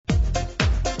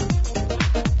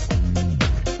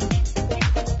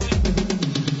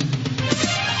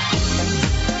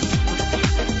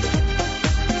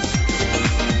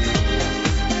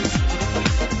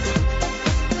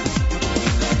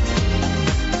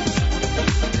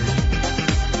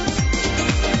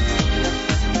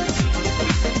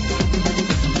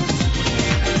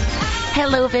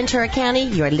Hello, Ventura County.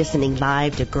 You're listening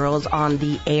live to Girls on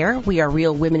the Air. We are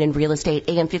Real Women in Real Estate,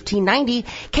 AM 1590,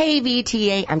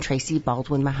 KVTA. I'm Tracy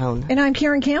Baldwin Mahone. And I'm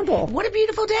Karen Campbell. What a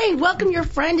beautiful day. Welcome. Your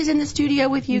friend is in the studio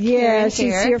with you, Yeah, Karen.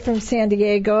 she's here from San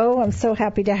Diego. I'm so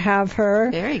happy to have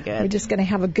her. Very good. We're just going to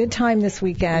have a good time this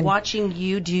weekend. Watching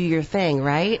you do your thing,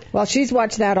 right? Well, she's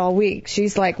watched that all week.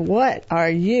 She's like, what are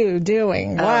you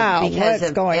doing? Wow, because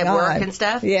what's of going on? work and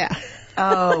stuff? Yeah.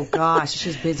 Oh, gosh,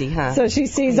 she's busy, huh? So she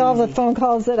sees all the phone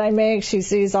calls that I make. She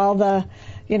sees all the,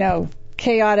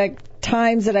 chaotic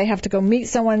times that I have to go meet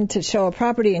someone to show a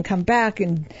property and come back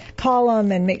and call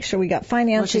them and make sure we got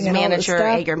financing and all this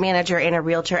stuff. You're a manager and a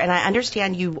realtor, and I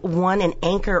understand you won an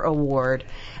Anchor Award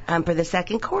for the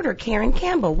second quarter. Karen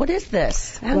Campbell, what is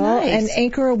this? How nice. An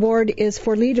Anchor Award is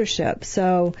for leadership.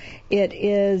 So it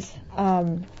is...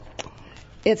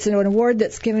 It's an award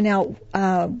that's given out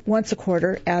once a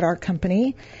quarter at our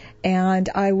company, and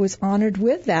I was honored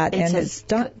with that.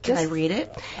 Can I read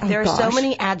it? There are so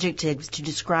many adjectives to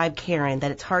describe Karen that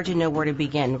it's hard to know where to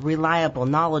begin. Reliable,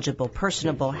 knowledgeable,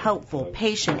 personable, helpful,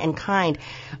 patient, and kind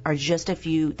are just a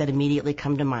few that immediately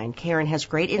come to mind. Karen has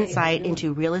great insight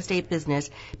into real estate business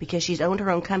because she's owned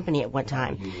her own company at one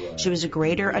time. She was a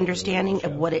greater understanding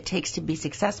of what it takes to be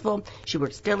successful. She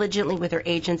works diligently with her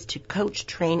agents to coach,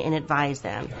 train, and advise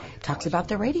them. Talks about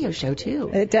the radio show,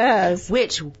 too. It does.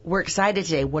 Which we're excited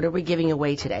today. What are we giving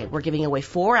away today? We're giving away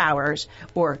 4 hours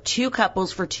or 2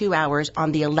 couples for 2 hours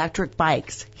on the electric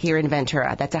bikes here in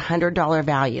Ventura. That's $100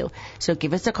 value. So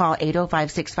give us a call,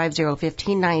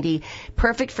 805-650-1590.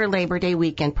 Perfect for Labor Day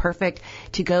weekend. Perfect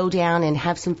to go down and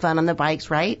have some fun on the bikes,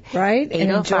 right? Right. And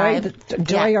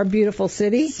enjoy our beautiful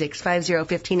city.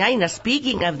 650-1590. Now,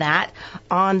 speaking of that,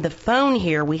 on the phone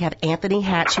here, we have Anthony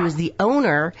Hatch, who is the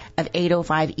owner of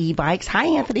 805 E-Bikes. Hi,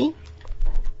 Anthony.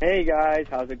 Hey, guys.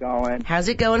 How's it going? How's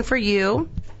it going for you?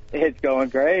 It's going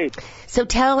great. So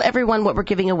tell everyone what we're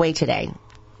giving away today.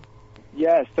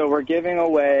 Yes, so we're giving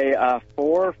away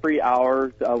 4 free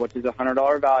hours, which is a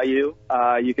 $100 value.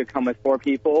 You could come with 4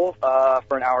 people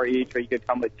for an hour each, or you could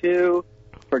come with 2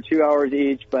 for 2 hours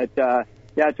each. But, yeah,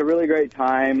 it's a really great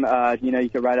time. You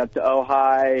could ride up to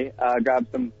Ojai, grab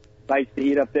some bites to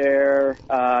eat up there.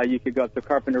 You could go up to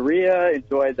Carpinteria,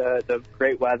 enjoy the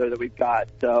great weather that we've got.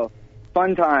 So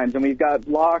fun times, and we've got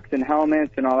blocks and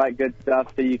helmets and all that good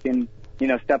stuff so you can,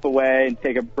 step away and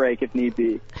take a break if need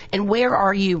be. And where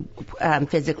are you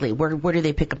physically? Where do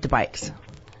they pick up the bikes?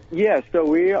 Yeah, so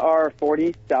we are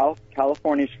 40 South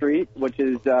California Street, which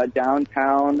is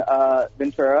downtown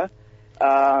Ventura,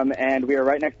 and we are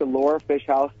right next to Laura Fish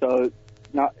House, so it's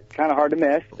kind of hard to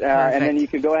miss. And then you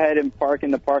could go ahead and park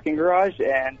in the parking garage,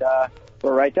 and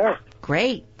we're right there.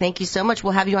 Great. Thank you so much.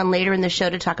 We'll have you on later in the show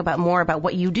to talk about more about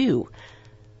what you do.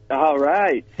 All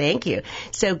right. Thank you.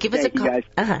 So give us a call.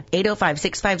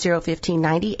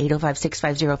 805-650-1590,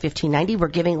 805-650-1590. We're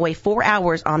giving away 4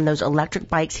 hours on those electric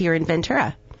bikes here in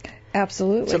Ventura.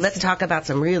 Absolutely. So let's talk about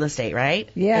some real estate, right?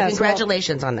 Yeah. And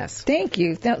congratulations on this. Thank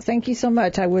you. Thank you so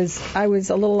much. I was a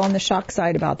little on the shock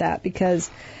side about that because,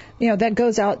 that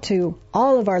goes out to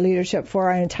all of our leadership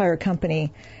for our entire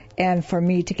company. And for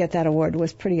me to get that award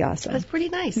was pretty awesome. That's pretty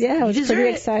nice. Yeah, it was pretty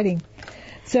exciting.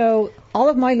 So all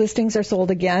of my listings are sold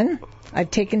again.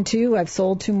 I've taken 2. I've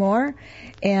sold 2 more.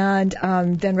 And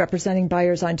then representing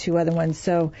buyers on 2 other ones.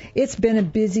 So it's been a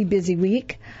busy, busy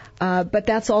week. But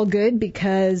that's all good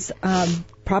because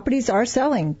properties are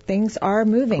selling. Things are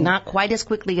moving. Not quite as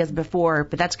quickly as before,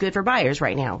 but that's good for buyers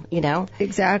right now,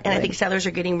 Exactly. And I think sellers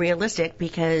are getting realistic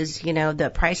because,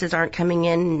 the prices aren't coming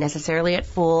in necessarily at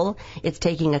full. It's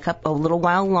taking a little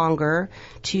while longer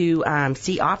to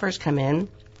see offers come in.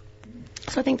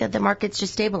 So I think that the market's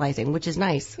just stabilizing, which is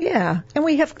nice. Yeah. And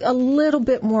we have a little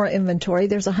bit more inventory.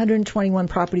 There's 121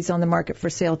 properties on the market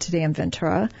for sale today in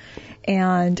Ventura.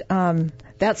 And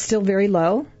that's still very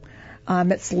low.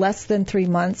 It's less than 3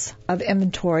 months of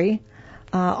inventory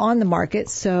on the market,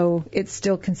 so it's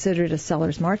still considered a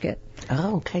seller's market.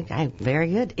 Oh, okay. Very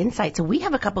good insight. So we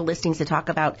have a couple listings to talk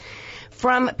about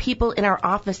from people in our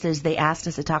offices. They asked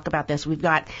us to talk about this. We've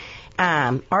got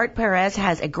Art Perez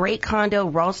has a great condo,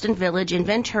 Ralston Village in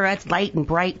Ventura. It's light and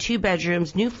bright, 2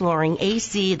 bedrooms, new flooring,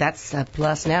 AC. That's a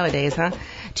plus nowadays, huh?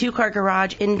 2-car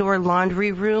garage, indoor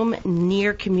laundry room,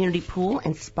 near community pool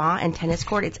and spa and tennis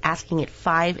court. It's asking at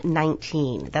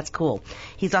 $519. That's cool.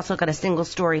 He's also got a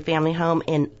single-story family home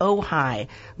in Ojai,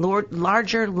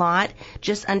 larger lot,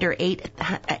 just under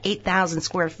 8,000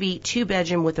 square feet,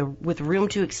 2-bedroom with room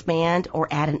to expand or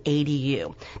add an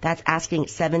ADU. That's asking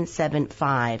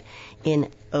 $775 in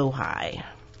Ojai.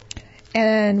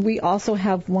 And we also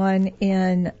have one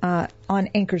in on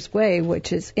Anchors Way,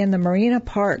 which is in the Marina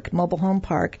Park, mobile home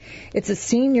park. It's a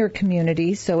senior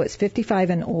community, so it's 55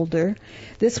 and older.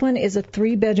 This one is a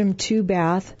 3-bedroom,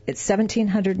 2-bath. It's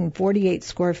 1,748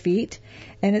 square feet,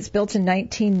 and it's built in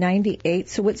 1998,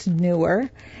 so it's newer.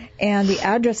 And the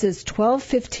address is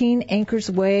 1215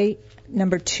 Anchors Way,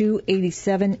 number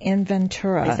 287 in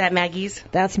Ventura. Is that Maggie's?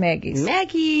 That's Maggie's.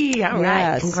 Maggie! All right.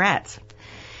 Yes. Congrats.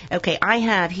 Okay, I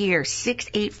have here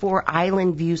 684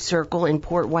 Island View Circle in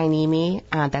Port Hueneme.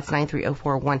 That's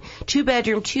 93041.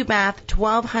 2-bedroom, 2-bath,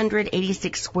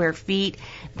 1,286 square feet.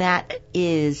 That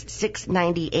is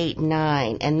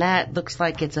 $698.9, and that looks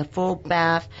like it's a full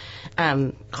bath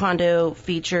condo.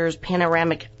 Features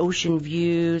panoramic ocean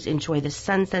views. Enjoy the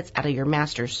sunsets out of your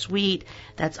master suite.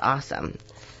 That's awesome.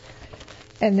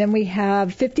 And then we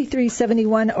have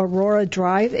 5371 Aurora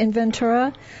Drive in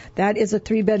Ventura. That is a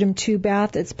 3-bedroom,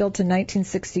 2-bath. It's built in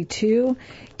 1962.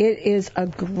 It is a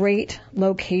great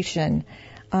location.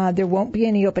 There won't be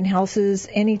any open houses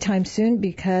anytime soon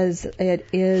because it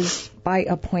is by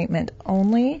appointment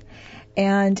only.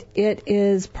 And it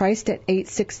is priced at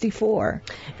 $864.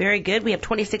 Very good. We have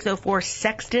 2604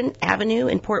 Sexton Avenue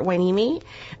in Port Hueneme,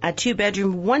 a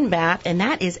 2-bedroom, 1-bath, and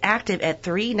that is active at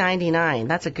 $399.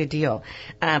 That's a good deal.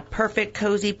 Perfect,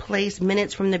 cozy place,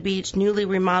 minutes from the beach, newly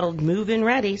remodeled, move-in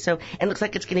ready. So, and looks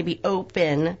like it's going to be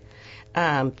open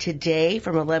today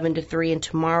from 11 to 3 and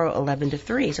tomorrow 11 to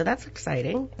 3. So that's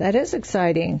exciting. That is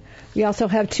exciting. We also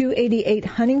have 288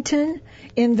 Huntington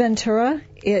in Ventura.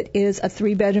 It is a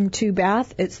 3-bedroom,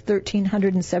 2-bath. It's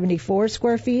 1,374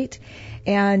 square feet,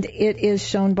 and it is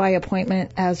shown by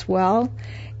appointment as well.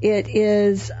 It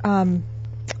is a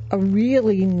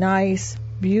really nice,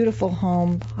 beautiful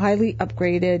home, highly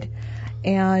upgraded,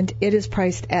 and it is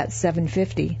priced at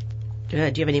 $750.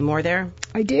 Good. Do you have any more there?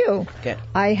 I do. Good.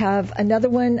 I have another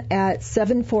one at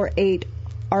 748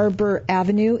 Arbor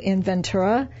Avenue in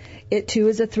Ventura. It, too,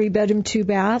 is a 3-bedroom,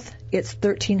 2-bath. It's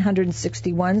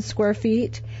 1,361 square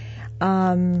feet.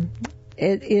 It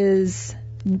is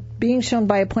being shown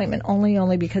by appointment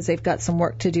only because they've got some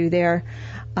work to do there.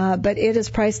 But it is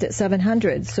priced at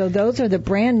 $700. So those are the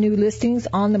brand new listings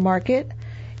on the market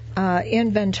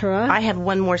in Ventura. I have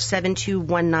one more,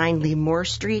 7219 Lemoore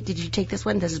Street. Did you take this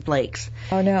one? This is Blake's.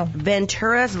 Oh, no.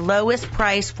 Ventura's lowest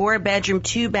price, 4-bedroom,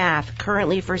 2-bath,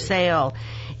 currently for sale.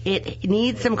 It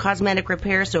needs some cosmetic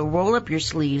repair, so roll up your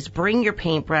sleeves, bring your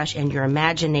paintbrush and your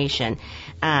imagination,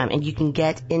 and you can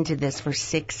get into this for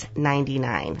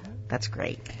 $699. That's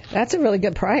great. That's a really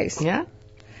good price. Yeah?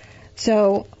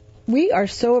 So we are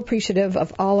so appreciative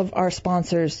of all of our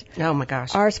sponsors. Oh, my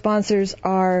gosh. Our sponsors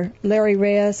are Larry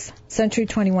Reyes, Century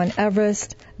 21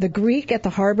 Everest, The Greek at the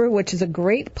Harbor, which is a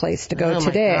great place to go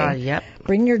today. Oh, my God, yep.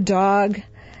 Bring your dog.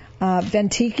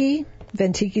 Ventiki.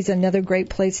 Ventiki's another great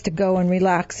place to go and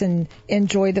relax and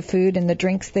enjoy the food and the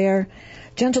drinks there.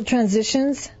 Gentle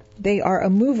Transitions. They are a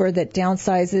mover that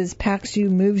downsizes, packs you,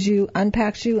 moves you,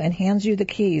 unpacks you, and hands you the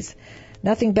keys.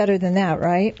 Nothing better than that,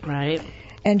 right? Right.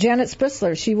 And Janet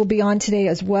Sprisler, she will be on today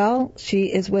as well.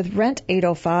 She is with Rent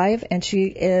 805, and she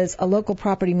is a local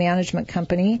property management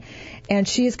company. And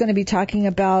she is going to be talking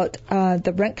about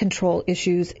the rent control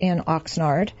issues in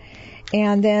Oxnard.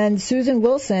 And then Susan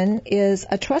Wilson is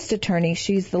a trust attorney.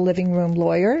 She's the living room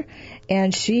lawyer,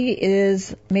 and she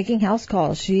is making house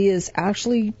calls. She is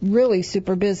actually really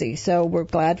super busy, so we're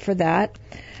glad for that.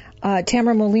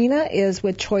 Tamara Molina is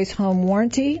with Choice Home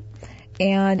Warranty,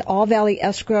 and All Valley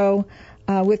Escrow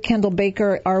with Kendall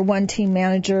Baker, our one team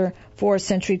manager for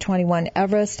Century 21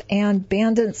 Everest, and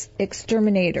Bandits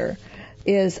Exterminator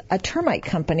is a termite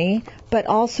company, but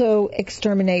also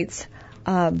exterminates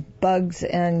bugs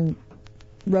and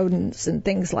rodents and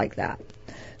things like that.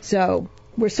 So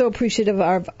we're so appreciative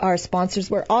of our sponsors.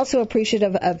 We're also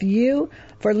appreciative of you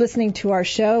for listening to our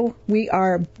show. We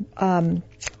are on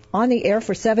the air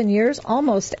for 7 years,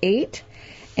 almost 8.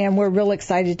 And we're real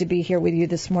excited to be here with you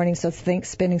this morning, so thanks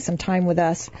for spending some time with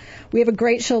us. We have a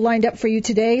great show lined up for you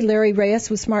today. Larry Reyes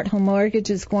with Smart Home Mortgage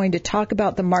is going to talk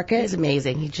about the market. He's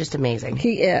amazing. He's just amazing.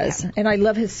 He is. Yeah. And I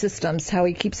love his systems, how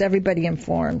he keeps everybody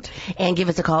informed. And give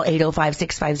us a call,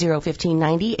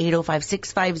 805-650-1590,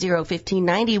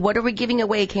 805-650-1590. What are we giving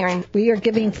away, Karen? We are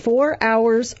giving 4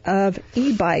 hours of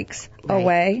e-bikes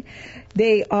away.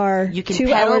 They are 2 hours. You can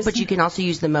pedal, but you can also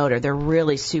use the motor. They're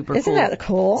really super cool. Isn't that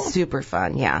cool? Super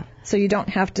fun, yeah. So you don't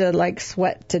have to, like,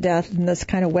 sweat to death in this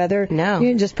kind of weather. No. You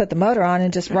can just put the motor on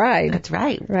and just ride. That's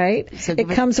right. Right? So it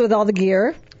comes with all the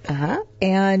gear. Uh-huh.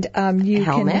 And you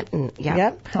helmet can...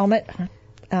 Yep, helmet,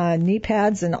 knee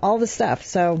pads, and all the stuff.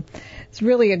 So it's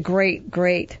really a great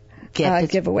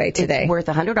giveaway today. It's worth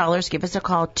 $100. Give us a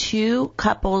call. 2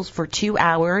 couples for 2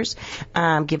 hours.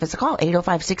 Give us a call.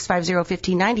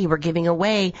 805-650-1590. We're giving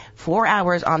away 4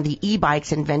 hours on the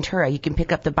e-bikes in Ventura. You can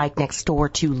pick up the bike next door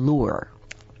to Lure.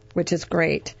 Which is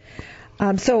great.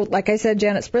 So, like I said,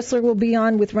 Janet Sprisler will be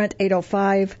on with Rent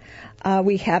 805.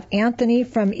 We have Anthony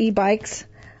from eBikes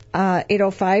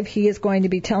 805. He is going to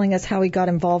be telling us how he got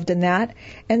involved in that.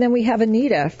 And then we have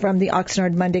Anita from the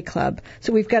Oxnard Monday Club.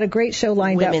 So we've got a great show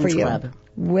lined up for you.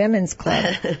 Women's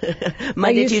Club.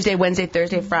 Monday, Tuesday, Wednesday,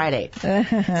 Thursday, Friday.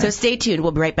 So stay tuned.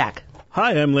 We'll be right back.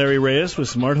 Hi, I'm Larry Reyes with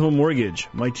Smart Home Mortgage.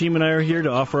 My team and I are here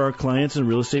to offer our clients and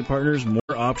real estate partners more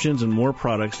options and more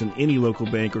products than any local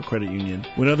bank or credit union.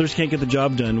 When others can't get the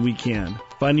job done, we can.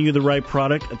 Finding you the right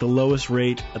product at the lowest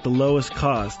rate, at the lowest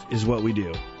cost is what we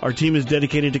do. Our team is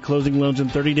dedicated to closing loans in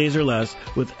 30 days or less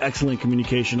with excellent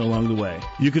communication along the way.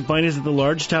 You can find us at the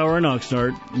Large Tower in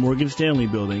Oxnard, Morgan Stanley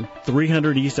Building,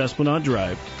 300 East Esplanade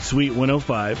Drive, Suite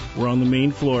 105. We're on the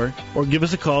main floor. Or give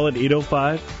us a call at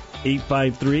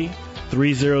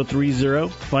 805-853-3030.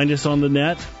 Find us on the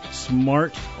net,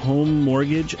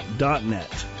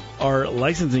 smarthomemortgage.net. Our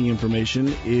licensing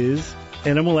information is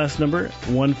NMLS number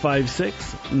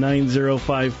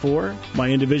 1569054. My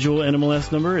individual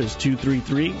NMLS number is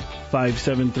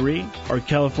 233573. Our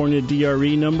California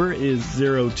DRE number is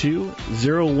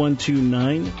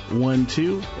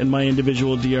 02012912, and my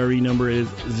individual DRE number is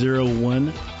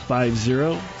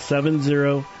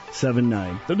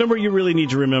 01507079. The number you really need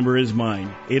to remember is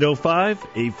mine,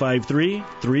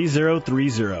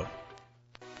 805-853-3030.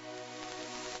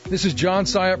 This is John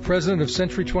Syatt, president of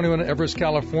Century 21 Everest,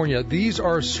 California. These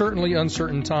are certainly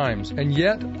uncertain times, and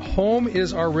yet home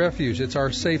is our refuge. It's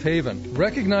our safe haven.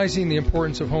 Recognizing the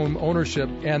importance of home ownership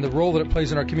and the role that it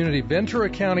plays in our community, Ventura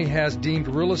County has deemed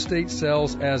real estate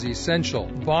sales as essential.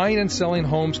 Buying and selling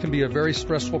homes can be a very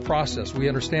stressful process. We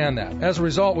understand that. As a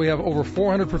result, we have over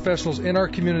 400 professionals in our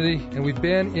community, and we've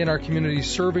been in our community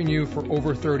serving you for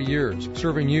over 30 years,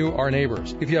 serving you, our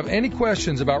neighbors. If you have any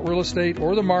questions about real estate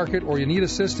or the market, or you need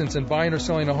assistance in buying or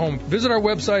selling a home, visit our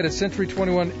website at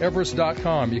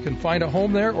century21everest.com. You can find a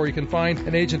home there, or you can find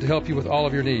an agent to help you with all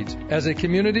of your needs. As a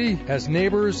community, as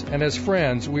neighbors, and as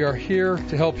friends, we are here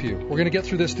to help you. We're going to get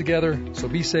through this together, so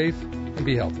be safe and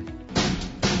be healthy.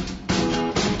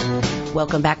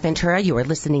 Welcome back, Ventura. You are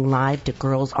listening live to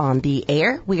Girls on the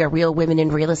Air. We are Real Women in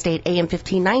Real Estate, AM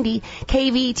 1590,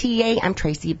 KVTA. I'm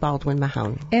Tracy Baldwin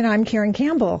Mahone. And I'm Karen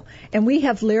Campbell. And we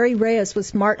have Larry Reyes with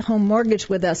Smart Home Mortgage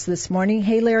with us this morning.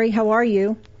 Hey, Larry, how are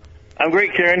you? I'm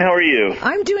great, Karen. How are you?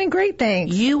 I'm doing great,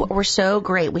 thanks. You were so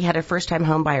great. We had a first-time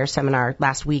home buyer seminar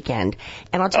last weekend,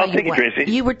 and I'll tell you what,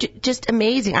 Tracy. You were just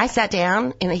amazing. I sat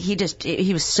down, and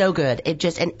he was so good.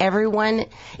 And everyone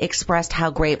expressed how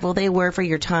grateful they were for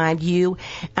your time. You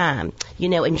and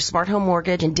your Smart Home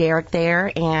Mortgage and Derek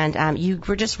there, and you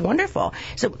were just wonderful.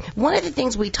 So one of the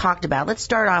things we talked about, let's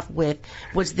start off with,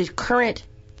 was the current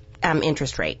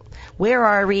interest rate. Where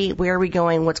are we? Where are we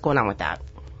going? What's going on with that?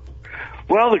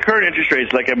 Well, the current interest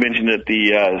rates, like I mentioned at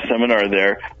the seminar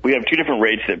there, we have 2 different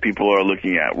rates that people are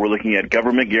looking at. We're looking at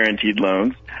government-guaranteed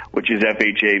loans, which is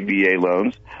FHA, VA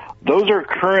loans. Those are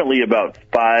currently about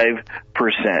 5%,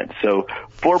 so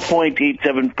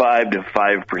 4.875 to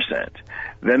 5%.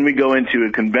 Then we go into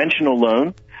a conventional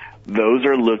loan. Those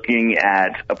are looking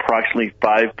at approximately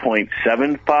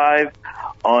 5.75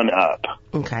 on up.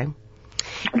 Okay.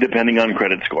 Depending on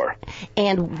credit score.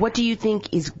 And what do you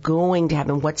think is going to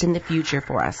happen? What's in the future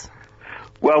for us?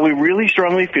 Well, we really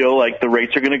strongly feel like the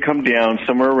rates are going to come down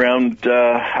somewhere around,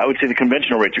 I would say the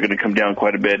conventional rates are going to come down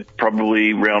quite a bit,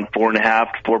 probably around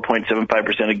 4.5 to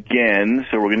 4.75% again.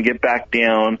 So we're going to get back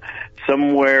down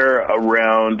somewhere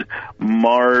around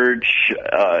March,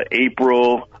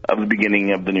 April of the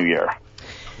beginning of the new year.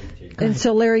 And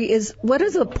so, Larry, what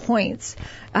are the points?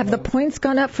 Have the points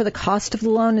gone up for the cost of the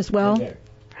loan as well?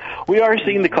 We are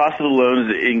seeing the cost of the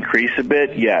loans increase a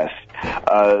bit, yes.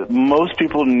 Most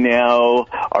people now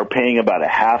are paying about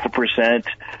 0.5%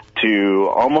 to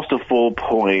almost a full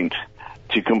point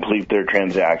to complete their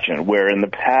transaction, where in the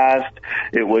past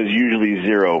it was usually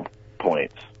 0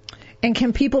 points. And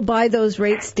can people buy those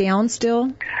rates down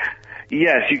still?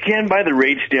 Yes, you can buy the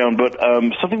rates down, but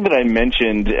something that I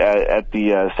mentioned at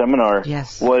the seminar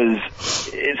was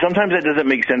sometimes that doesn't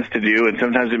make sense to do, and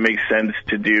sometimes it makes sense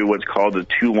to do what's called a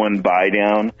 2-1 buy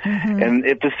down. Mm-hmm. And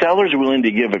if the seller's willing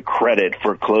to give a credit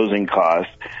for closing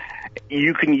costs,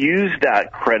 you can use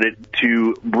that credit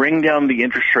to bring down the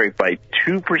interest rate by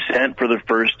 2% for the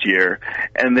first year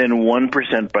and then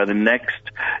 1% by the next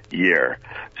year.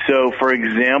 So, for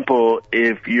example,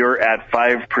 if you're at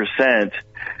 5%,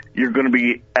 you're going to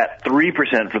be at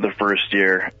 3% for the first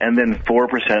year and then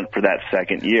 4% for that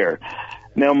second year.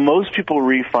 Now, most people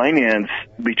refinance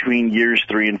between years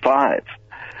 3 and 5.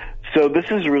 So this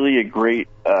is really a great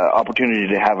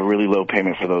opportunity to have a really low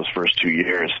payment for those first 2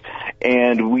 years.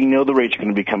 And we know the rates are going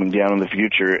to be coming down in the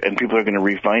future, and people are going to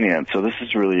refinance. So this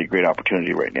is really a great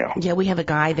opportunity right now. Yeah, we have a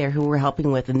guy there who we're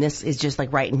helping with, and this is just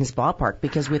like right in his ballpark,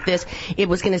 because with this, it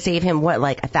was going to save him, what,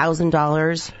 like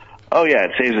 $1,000? Oh, yeah,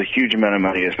 it saves a huge amount of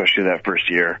money, especially that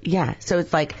first year. Yeah, so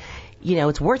it's like, you know,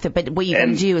 it's worth it. But what you got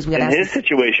to do is we got to ask. And his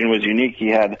situation was unique. He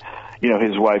had, you know,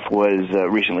 his wife was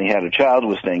recently had a child,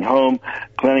 was staying home,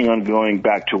 planning on going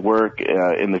back to work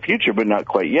in the future, but not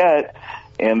quite yet.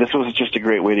 And this was just a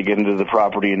great way to get into the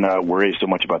property and not worry so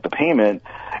much about the payment.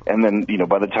 And then, you know,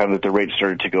 by the time that the rates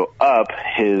started to go up,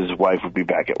 his wife would be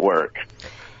back at work.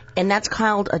 And that's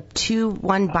called a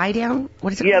 2-1 buy down?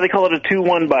 What is it? Yeah, they call it a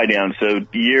 2-1 buy down. So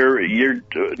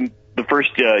the first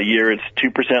year it's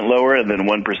 2% lower and then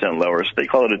 1% lower. So they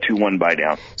call it a 2-1 buy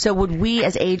down. So would we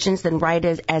as agents then write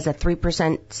it as a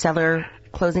 3% seller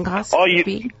closing cost?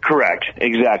 Correct,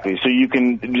 exactly. So you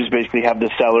can just basically have the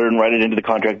seller and write it into the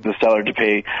contract, the seller to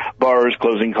pay borrower's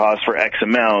closing costs for X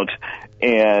amount,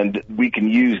 and we can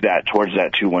use that towards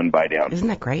that 2-1 buy down. Isn't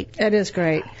that great? It is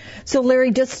great. So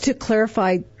Larry, just to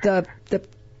clarify, the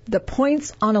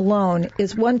points on a loan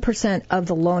is 1% of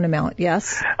the loan amount,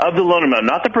 yes? Of the loan amount,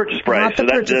 not the purchase price. Not the so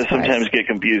that purchase does sometimes get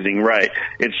confusing, right?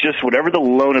 It's just whatever the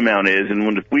loan amount is,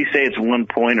 and if we say it's 1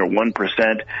 point or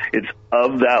 1%, it's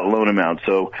of that loan amount.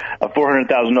 So a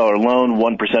 $400,000 loan,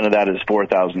 1% of that is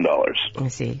 $4,000. I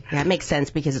see. Yeah, it makes sense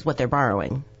because it's what they're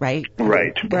borrowing, right?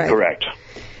 Right. Correct.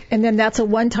 And then that's a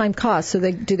one-time cost, so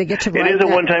do they get to write that? It is a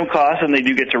one-time cost, and they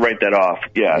do get to write that off,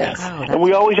 yes. Oh, and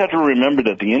we always have to remember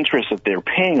that the interest that they're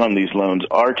paying on these loans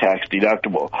are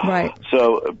tax-deductible. Right.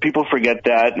 So people forget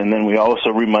that, and then we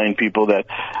also remind people that,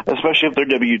 especially if they're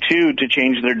W-2, to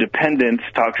change their dependents,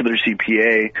 talk to their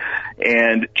CPA,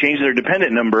 and change their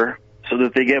dependent number so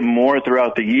that they get more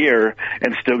throughout the year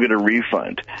and still get a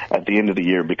refund at the end of the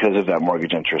year because of that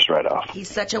mortgage interest write-off. He's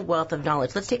such a wealth of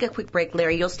knowledge. Let's take a quick break.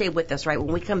 Larry, you'll stay with us, right?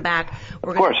 When we come back,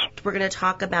 we're going to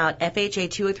talk about FHA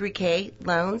 203K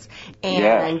loans.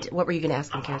 And what were you going to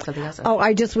ask him, Karen? Something else? Oh,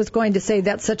 I just was going to say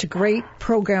that's such a great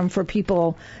program for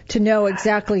people to know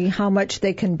exactly how much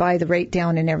they can buy the rate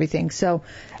down and everything. So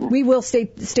we will stay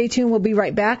tuned. We'll be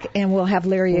right back, and we'll have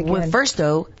Larry again. Well, first,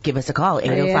 though, give us a call,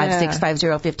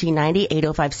 805-650-1590.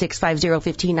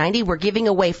 805-650-1590. We're giving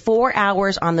away 4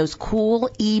 hours on those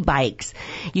cool e-bikes.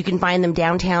 You can find them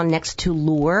downtown next to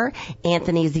Lure.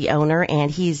 Anthony's the owner, and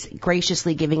he's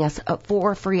graciously giving us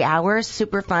 4 free hours.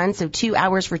 Super fun. So 2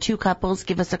 hours for 2 couples.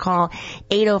 Give us a call,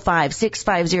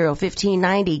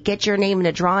 805-650-1590. Get your name in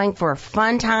a drawing for a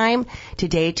fun time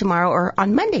today, tomorrow, or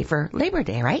on Monday for Labor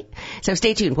Day, right? So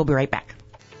stay tuned. We'll be right back.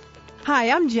 Hi,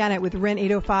 I'm Janet with Rent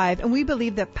 805, and we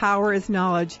believe that power is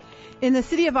knowledge. In the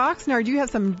city of Oxnard, you have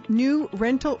some new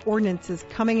rental ordinances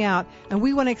coming out, and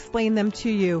we want to explain them to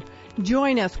you.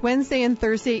 Join us Wednesday and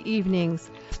Thursday evenings,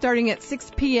 starting at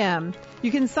 6 p.m.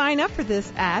 You can sign up for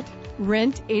this at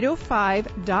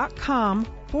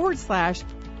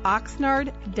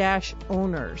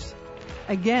rent805.com/Oxnard-owners.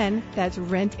 Again, that's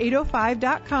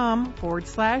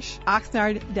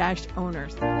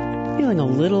rent805.com/Oxnard-owners. Feeling a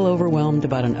little overwhelmed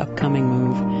about an upcoming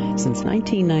move? Since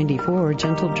 1994,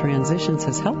 Gentle Transitions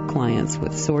has helped clients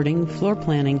with sorting, floor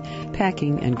planning,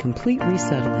 packing, and complete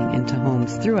resettling into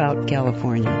homes throughout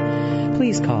California.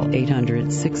 Please call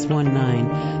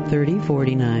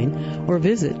 800-619-3049 or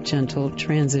visit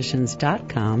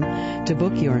GentleTransitions.com to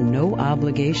book your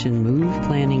no-obligation move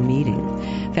planning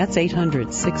meeting. That's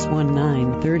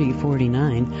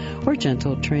 800-619-3049 or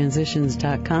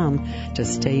GentleTransitions.com to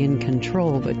stay in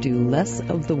control but do less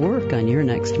of the work on your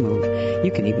next move.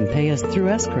 You can even pay us through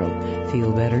escrow.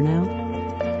 Feel better now?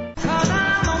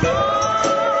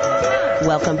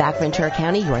 Welcome back, Ventura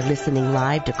County. You are listening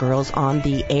live to Girls on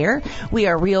the Air. We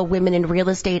are Real Women in Real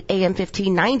Estate, AM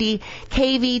 1590,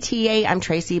 KVTA. I'm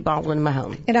Tracy Baldwin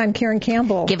Mahone. And I'm Karen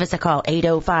Campbell. Give us a call,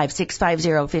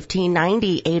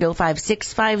 805-650-1590,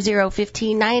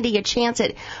 805-650-1590. A chance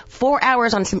at 4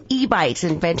 hours on some e-bikes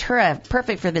in Ventura.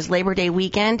 Perfect for this Labor Day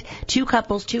weekend. 2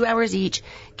 couples, 2 hours each.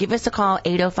 Give us a call,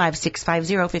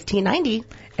 805-650-1590.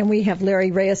 And we have Larry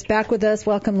Reyes back with us.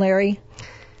 Welcome, Larry.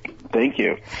 Thank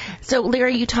you. So,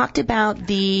 Larry, you talked about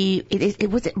it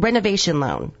was a renovation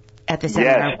loan. at the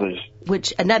seminar. Yes,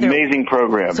 which another amazing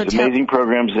programs, amazing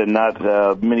programs that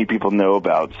not many people know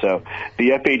about. So the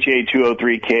FHA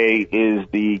 203K is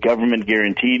the government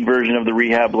guaranteed version of the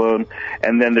rehab loan,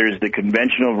 and then there's the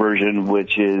conventional version,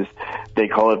 which is, they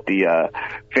call it the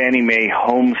Fannie Mae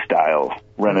home style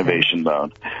renovation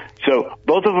loan. So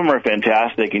both of them are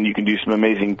fantastic, and you can do some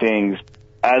amazing things.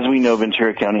 As we know,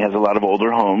 Ventura County has a lot of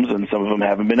older homes, and some of them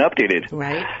haven't been updated.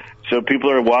 Right. So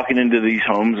people are walking into these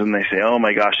homes and they say, oh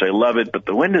my gosh, I love it, but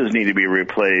the windows need to be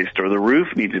replaced, or the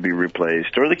roof needs to be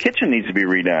replaced, or the kitchen needs to be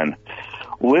redone.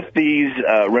 With these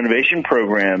renovation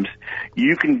programs,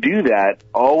 you can do that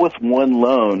all with one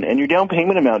loan, and your down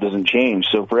payment amount doesn't change.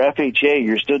 So for FHA,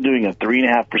 you're still doing a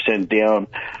 3.5% down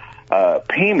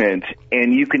payment,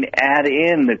 and you can add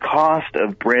in the cost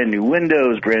of brand new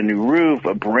windows, brand new roof,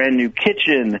 a brand new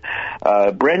kitchen,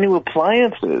 brand new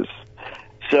appliances.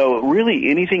 So really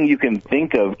anything you can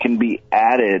think of can be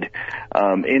added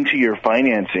into your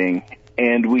financing,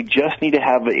 and we just need to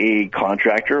have a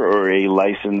contractor or a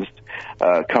licensed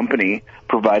company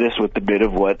provide us with the bid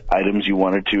of what items you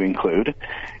wanted to include,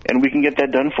 and we can get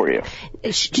that done for you.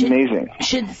 Amazing.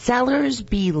 Should sellers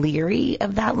be leery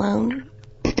of that loan?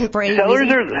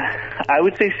 I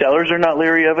would say sellers are not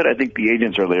leery of it. I think the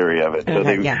agents are leery of it. So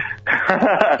they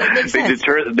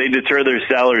deter their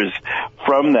sellers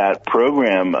from that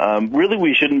program. Really,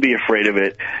 we shouldn't be afraid of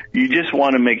it. You just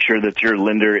want to make sure that your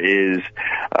lender is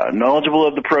knowledgeable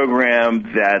of the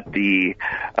program, that the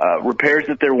repairs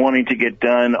that they're wanting to get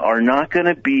done are not going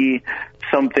to be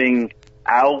something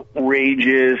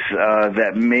outrageous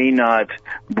that may not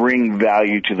bring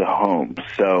value to the home.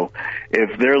 So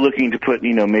if they're looking to put,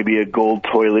 maybe a gold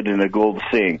toilet and a gold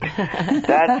sink,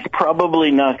 that's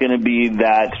probably not going to be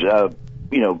that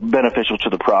beneficial to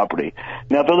the property.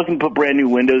 Now, if they're looking to put brand new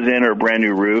windows in or a brand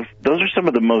new roof, those are some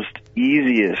of the most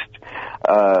easiest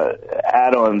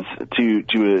add-ons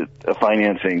to a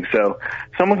financing. So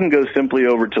someone can go simply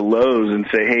over to Lowe's and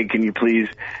say, hey, can you please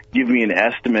give me an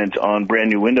estimate on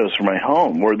brand new windows for my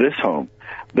home or this home?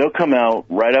 They'll come out,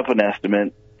 write up an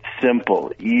estimate,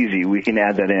 simple, easy. We can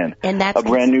add that in. And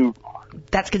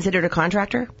that's considered a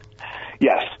contractor?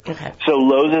 Yes. Okay. So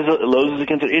Lowe's is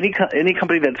any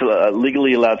company that's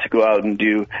legally allowed to go out and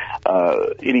do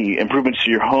any improvements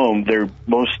to your home.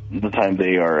 Most of the time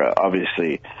they are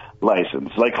obviously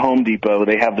licensed. Like Home Depot,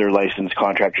 they have their licensed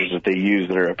contractors that they use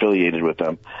that are affiliated with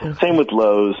them. Mm-hmm. Same with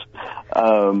Lowe's.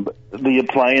 The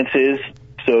appliances.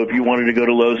 So if you wanted to go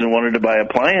to Lowe's and wanted to buy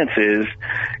appliances,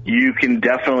 you can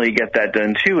definitely get that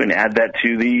done too and add that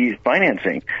to the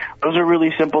financing. Those are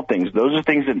really simple things. Those are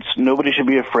things that nobody should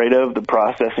be afraid of. The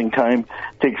processing time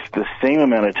takes the same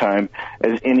amount of time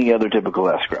as any other typical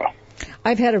escrow.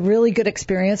 I've had a really good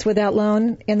experience with that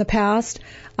loan in the past.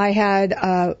 I had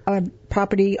a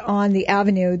property on the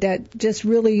avenue that just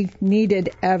really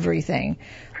needed everything.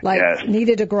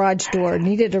 Needed a garage door,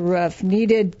 needed a roof,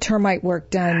 needed termite work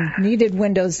done, needed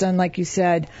windows done, like you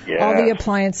said. Yeah. All the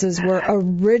appliances were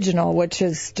original, which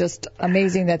is just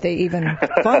amazing that they even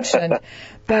functioned.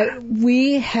 But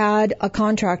we had a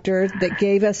contractor that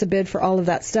gave us a bid for all of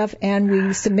that stuff, and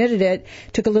we submitted it.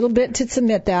 Took a little bit to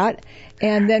submit that,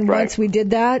 and then once we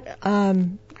did that,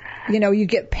 you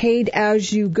get paid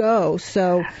as you go.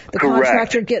 So the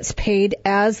contractor gets paid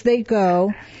as they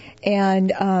go,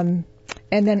 and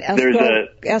then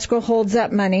escrow holds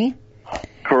that money.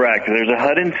 Correct. There's a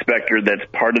HUD inspector that's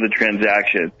part of the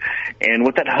transaction. And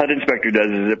what that HUD inspector does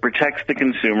is it protects the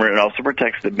consumer. It also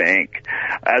protects the bank.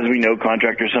 As we know,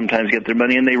 contractors sometimes get their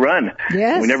money and they run.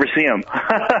 Yes. We never see them.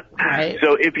 Right.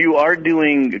 So if you are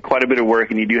doing quite a bit of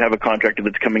work and you do have a contractor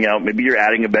that's coming out, maybe you're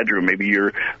adding a bedroom, maybe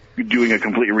you're doing a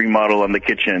complete remodel on the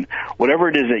kitchen, whatever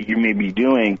it is that you may be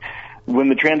doing, when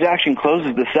the transaction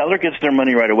closes, the seller gets their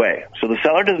money right away. So the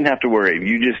seller doesn't have to worry.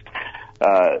 You just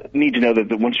need to know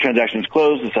that once the transaction is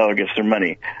closed, the seller gets their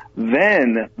money.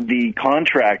 Then the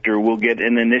contractor will get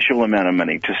an initial amount of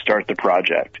money to start the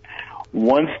project.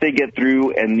 Once they get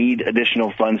through and need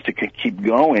additional funds to keep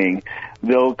going,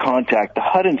 they'll contact the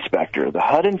HUD inspector. The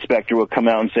HUD inspector will come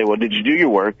out and say, well, did you do your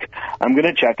work? I'm going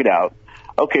to check it out.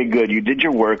 Okay, good. You did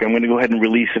your work. I'm going to go ahead and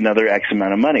release another X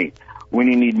amount of money. When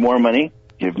you need more money,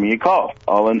 give me a call.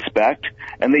 I'll inspect.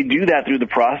 And they do that through the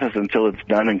process until it's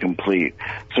done and complete.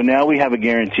 So now we have a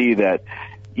guarantee that,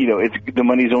 the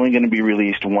money's only going to be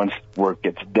released once work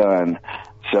gets done.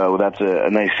 So that's a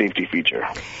nice safety feature.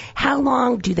 How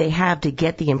long do they have to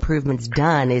get the improvements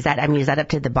done? Is that up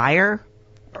to the buyer?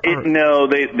 No,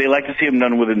 they like to see them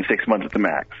done within 6 months at the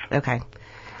max. Okay.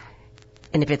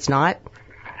 And if it's not?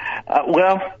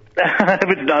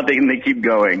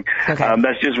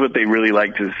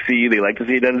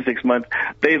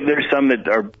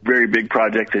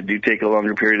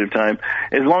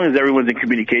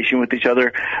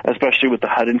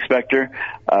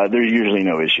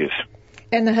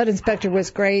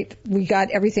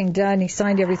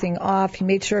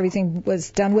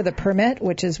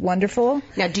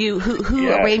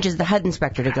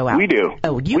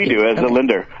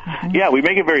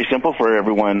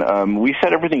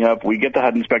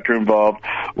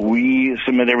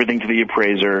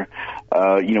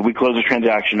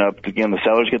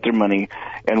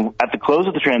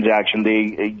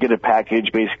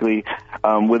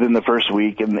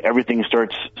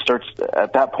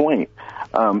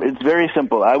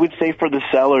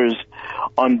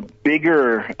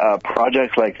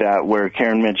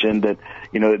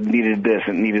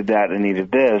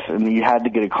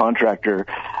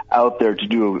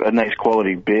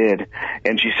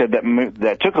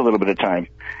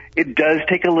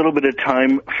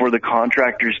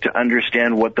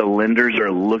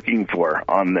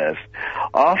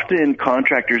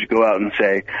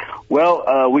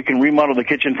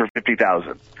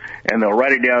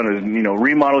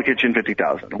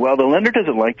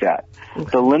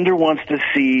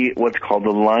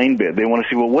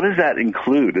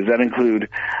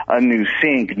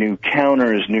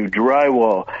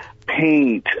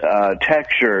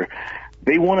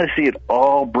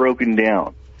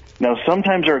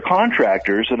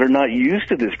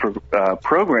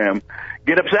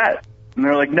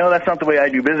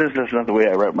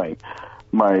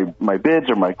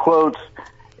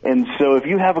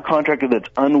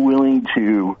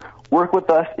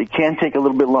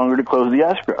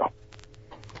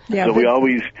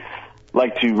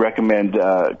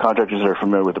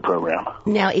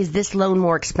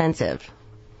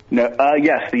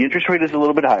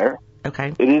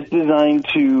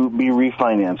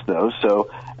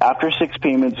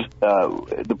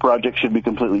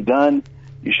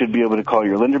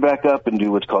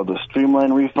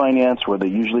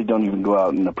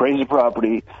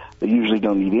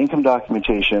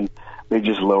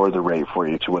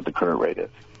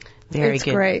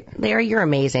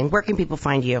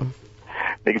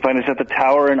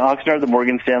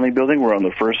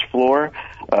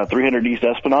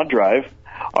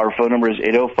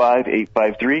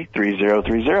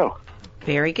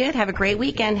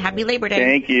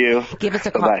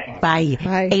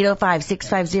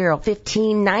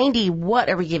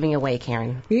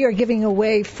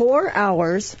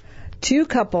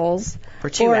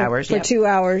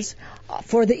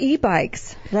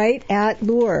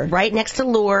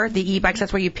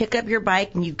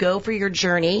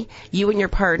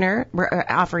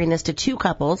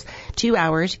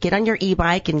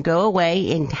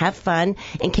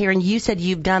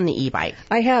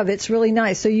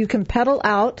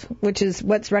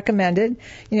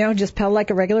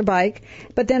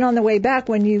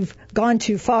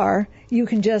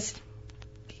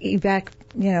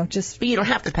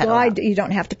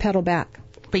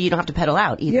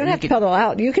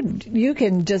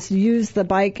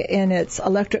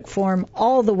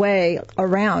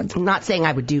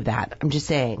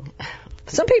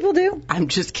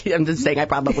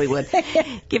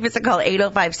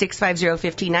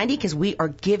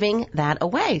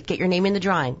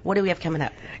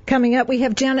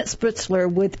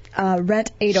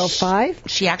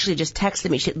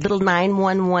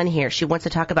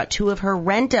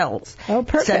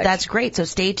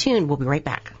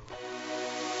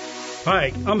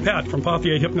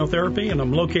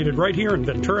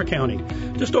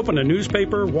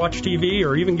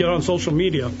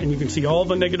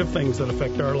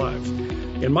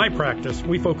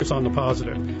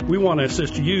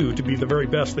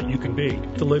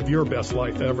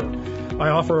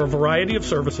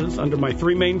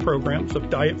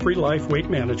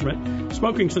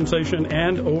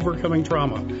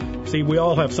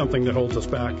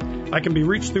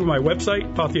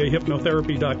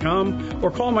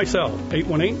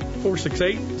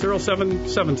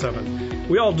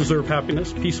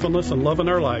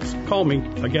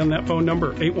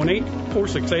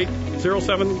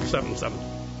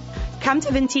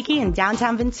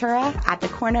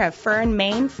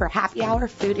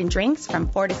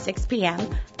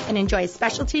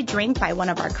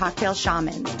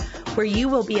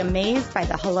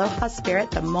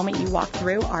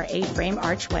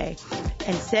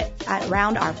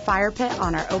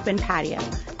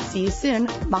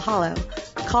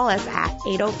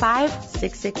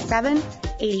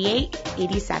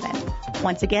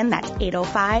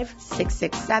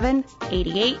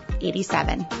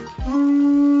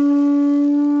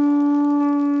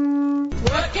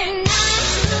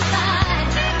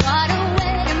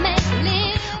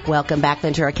 Welcome back,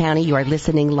 Ventura County. You are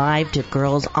listening live to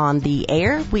Girls on the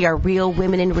Air. We are Real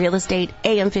Women in Real Estate,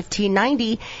 AM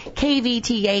 1590,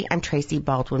 KVTA. I'm Tracy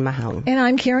Baldwin Mahone. And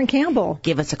I'm Karen Campbell.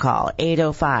 Give us a call,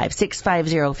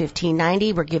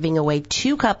 805-650-1590. We're giving away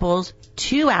 2 couples,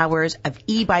 2 hours of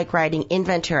e-bike riding in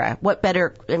Ventura. What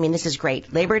better? I mean, this is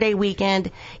great. Labor Day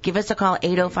weekend. Give us a call,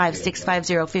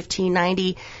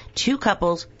 805-650-1590. 2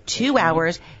 couples, 2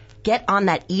 hours. Get on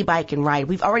that e-bike and ride.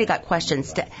 We've already got questions.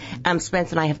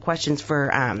 Spence and I have questions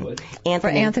for Anthony. For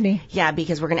Anthony. Yeah,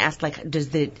 because we're going to ask, like,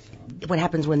 what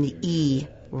happens when the E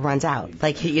runs out?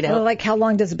 Like, you know. Well, like, how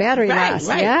long does the battery last?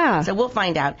 Right. Yeah. So we'll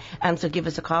find out. So give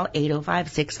us a call,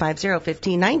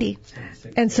 805-650-1590.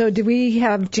 And so do we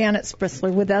have Janet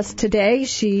Sprisler with us today?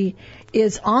 She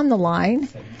is on the line.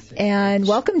 And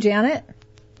welcome, Janet.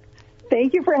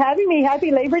 Thank you for having me.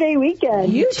 Happy Labor Day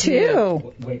weekend. You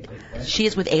too. She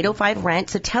is with 805 Rent.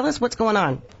 So tell us what's going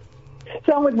on.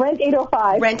 So I'm with Rent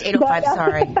 805. Rent 805,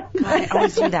 sorry. God, I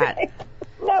always do that.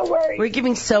 No worries. We're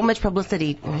giving so much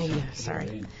publicity.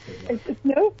 Sorry. It's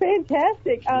no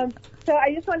fantastic. So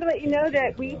I just wanted to let you know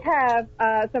that we have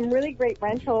some really great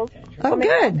rentals. Oh,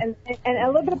 good. And a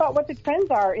little bit about what the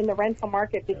trends are in the rental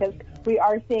market, because we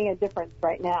are seeing a difference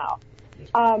right now.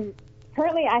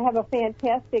 Currently, I have a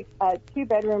fantastic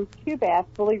 2-bedroom, 2-bath,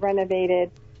 fully renovated,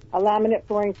 laminate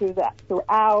flooring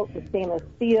throughout, with stainless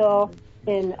steel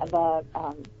in the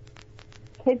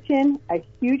kitchen, a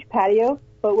huge patio.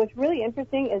 But what's really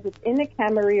interesting is it's in the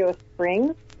Camarillo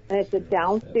Springs, and it's a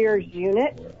downstairs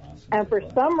unit. And for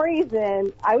some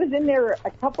reason, I was in there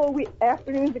a couple of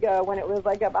afternoons ago when it was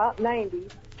like about 90,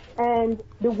 and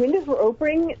the windows were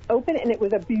open, and it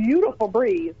was a beautiful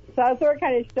breeze. So I was sort of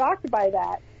kind of shocked by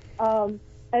that.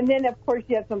 And then, of course,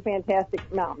 you have some fantastic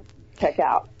mountains to check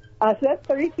out. So that's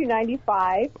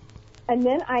 $32.95. And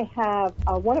then I have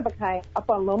one of a kind up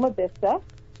on Loma Vista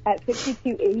at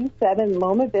 6287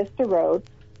 Loma Vista Road.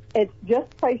 It's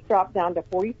just price dropped down to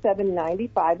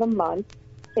 $47.95 a month.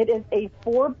 It is a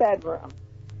 4-bedroom,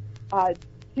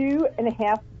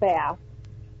 2.5-bath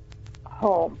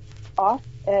home.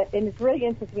 And it's really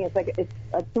interesting. It's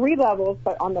 3 levels,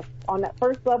 but on that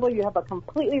first level you have a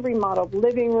completely remodeled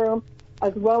living room,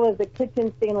 as well as the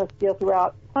kitchen, stainless steel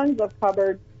throughout, tons of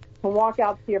cupboards. You can walk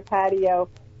out to your patio,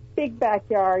 big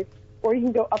backyard, or you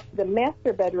can go up to the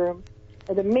master bedroom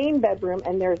or the main bedroom,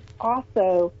 and there's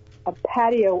also a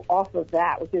patio off of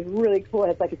that, which is really cool.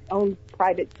 It's like its own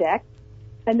private deck.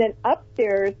 And then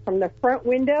upstairs from the front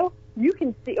window, you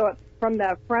can see, from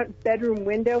the front bedroom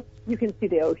window, you can see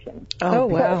the ocean. Oh,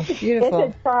 wow. Beautiful.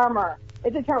 It's a charmer.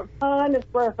 It's a charmer. Ton of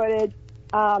square footage.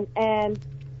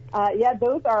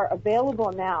 Those are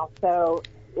available now. So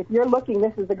if you're looking,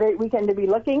 this is a great weekend to be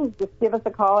looking. Just give us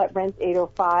a call at Rent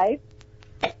 805.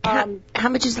 How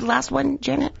much is the last one,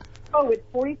 Janet? Oh, it's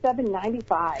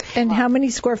 $47.95. And how many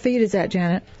square feet is that,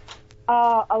 Janet?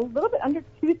 A little bit under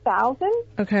 2,000.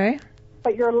 Okay.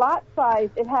 But your lot size,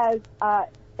 it has a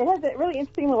really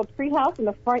interesting little treehouse in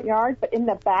the front yard, but in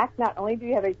the back, not only do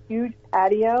you have a huge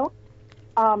patio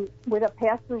with a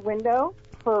pass-through window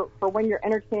for when you're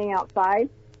entertaining outside,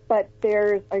 but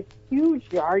there's a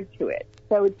huge yard to it.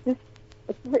 So it's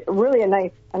really a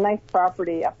nice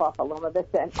property up off of Loma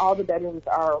Vista, and all the bedrooms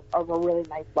are of a really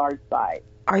nice large size.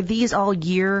 Are these all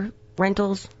year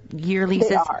rentals, year leases?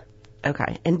 They are.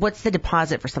 Okay. And what's the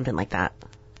deposit for something like that?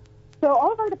 So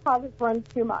all of our deposits run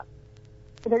 2 months.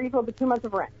 They're equal to 2 months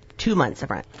of rent. 2 months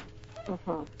of rent.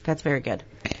 Mm-hmm. That's very good.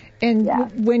 And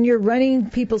when you're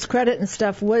running people's credit and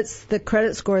stuff, what's the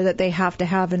credit score that they have to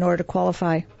have in order to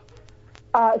qualify?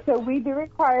 So we do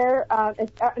require, and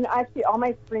actually all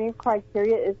my screening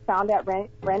criteria is found at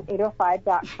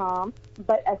rent805.com,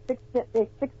 but a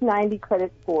 690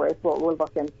 credit score is what we're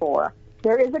looking for.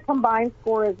 There is a combined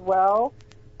score as well,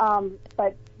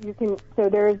 but you can. So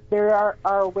there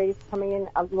are ways coming in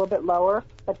a little bit lower,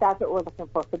 but that's what we're looking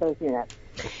for those units.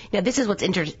 Now, this is what's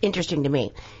interesting to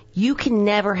me. You can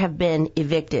never have been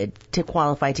evicted to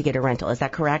qualify to get a rental. Is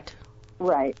that correct?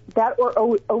 Right. That or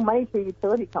owe money to a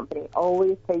utility company.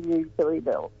 Always pay your utility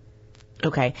bills.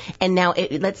 Okay. And now,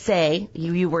 let's say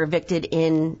you were evicted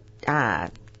in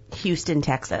Houston,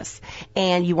 Texas,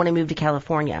 and you want to move to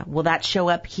California. Will that show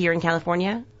up here in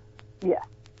California? Yeah.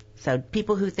 So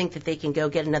people who think that they can go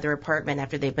get another apartment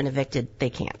after they've been evicted,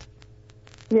 they can't.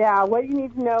 Yeah. What you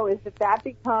need to know is that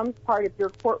becomes part of your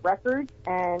court record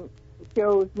and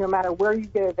shows no matter where you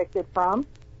get evicted from,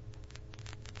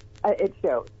 it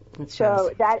shows. So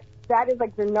that is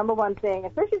like the number one thing,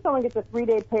 especially if someone gets a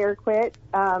 3-day pay or quit.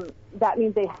 That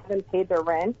means they haven't paid their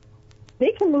rent.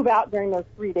 They can move out during those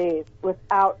 3 days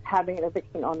without having an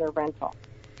eviction on their rental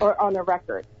or on their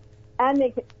record.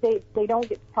 and they don't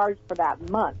get charged for that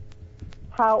month.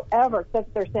 However, that's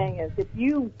what they're saying is if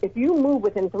you move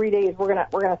within 3 days, we're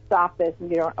gonna stop this and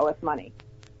you don't owe us money.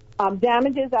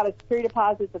 Damages out of security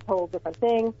deposits is a total different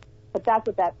thing, but that's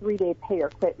what that 3-day pay or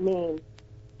quit means.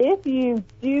 If you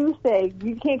do say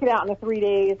you can't get out in the 3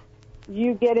 days,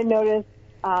 you get a notice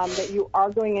that you are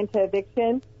going into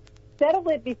eviction. Settle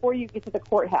it before you get to the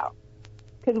courthouse,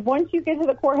 because once you get to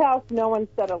the courthouse, no one's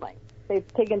settling. They've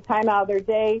taken time out of their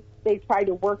day. They've tried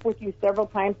to work with you several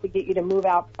times to get you to move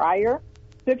out prior.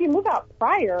 So if you move out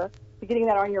prior to getting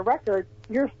that on your record,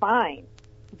 you're fine.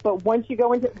 But once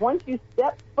you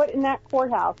step foot in that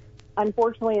courthouse,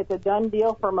 unfortunately, it's a done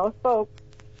deal for most folks,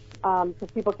 because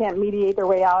people can't mediate their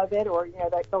way out of it, or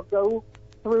they'll go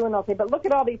through and they'll say, "But look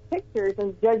at all these pictures,"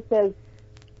 and the judge says,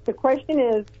 "The question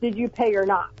is, did you pay or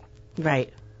not?"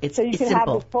 Right. So you can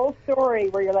simple. have this whole story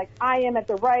where you're like, I am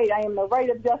the right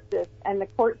of justice, and the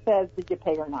court says, did you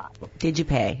pay or not? Did you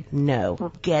pay?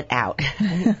 No. Get out.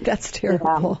 That's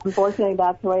terrible. Yeah, unfortunately,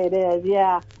 that's the way it is,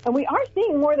 yeah. And we are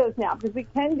seeing more of those now because we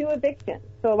can do evictions.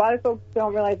 So a lot of folks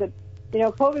don't realize that,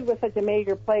 COVID was such a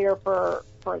major player for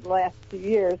the last few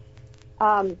years.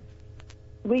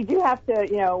 We do have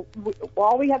to,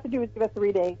 all we have to do is give a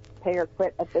 3-day pay or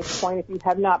quit at this point if you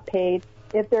have not paid.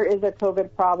 If there is a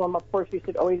COVID problem, of course, you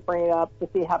should always bring it up to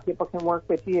see how people can work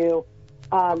with you.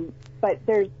 But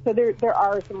there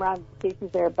are some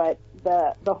ramifications there. But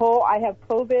the whole I have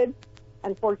COVID,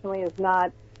 unfortunately, is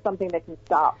not something that can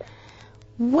stop.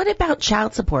 What about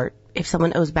child support? If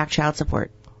someone owes back child support,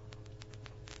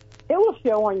 it will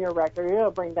show on your record.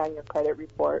 It'll bring down your credit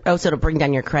report. Oh, so it'll bring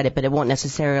down your credit, but it won't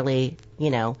necessarily,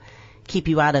 keep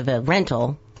you out of a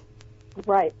rental.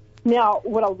 Right. Now,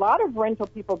 what a lot of rental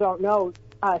people don't know,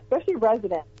 especially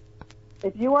residents,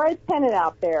 if you are a tenant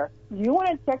out there, you want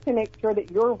to check to make sure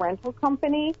that your rental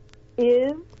company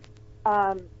is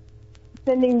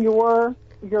sending your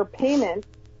payment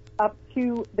up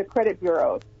to the credit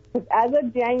bureaus. Because as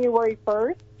of January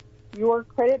 1st, your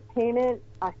credit payment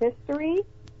history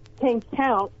can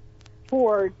count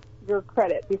towards your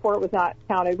credit. Before it was not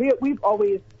counted. We've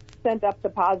always sent up the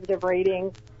positive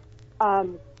ratings.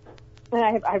 And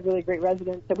I have really great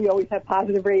residents, so we always have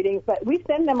positive ratings. But we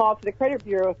send them all to the credit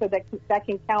bureau so that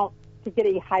can count to get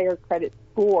a higher credit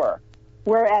score.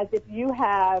 Whereas if you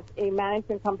have a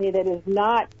management company that is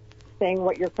not saying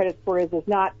what your credit score is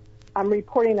not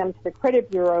reporting them to the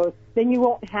credit bureaus, then you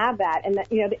won't have that. And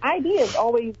the idea is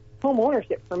always home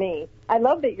ownership for me. I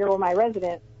love that you're my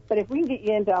resident, but if we can get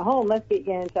you into a home, let's get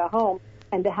you into a home,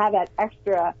 and to have that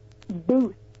extra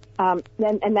boost. And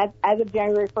that's as of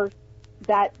January 1st.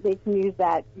 That they can use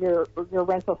that your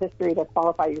rental history to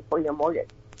qualify you for your mortgage.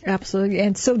 Absolutely.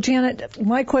 And so, Janet,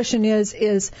 my question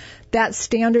is that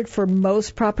standard for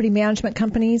most property management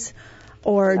companies,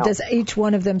 or does each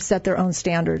one of them set their own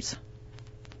standards?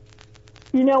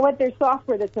 You know what? There's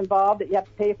software that's involved that you have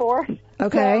to pay for.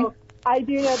 Okay. So I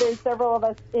do know there's several of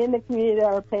us in the community that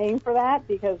are paying for that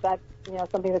because that's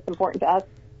something that's important to us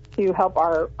to help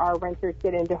our renters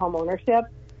get into home ownership.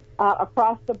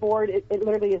 Across the board, it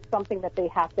literally is something that they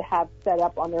have to have set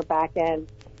up on their back end.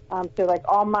 So like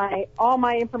all my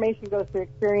information goes through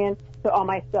Experian. So all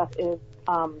my stuff is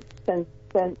and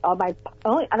I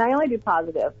only do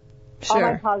positive. Sure. All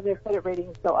my positive credit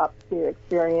ratings go up to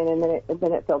Experian, and then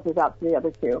it filters out to the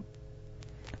other two.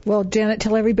 Well, Janet,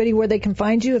 tell everybody where they can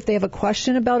find you if they have a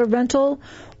question about a rental,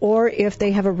 or if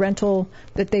they have a rental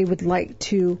that they would like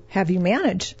to have you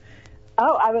manage.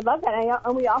 Oh, I would love that.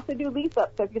 And we also do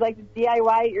lease-up. So if you'd like to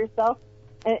DIY it yourself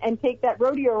and take that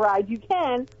rodeo ride, you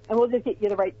can, and we'll just get you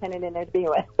the right tenant in there to be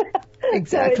with.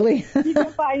 Exactly. So you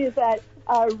can find us at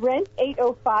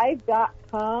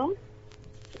rent805.com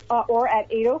or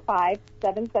at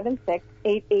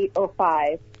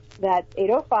 805-776-8805. That's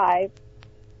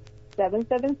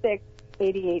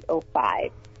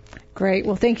 805-776-8805. Great.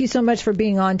 Well, thank you so much for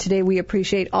being on today. We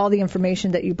appreciate all the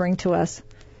information that you bring to us.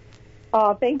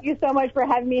 Oh, thank you so much for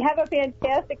having me. Have a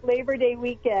fantastic Labor Day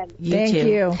weekend. Thank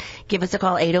you. Give us a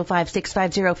call,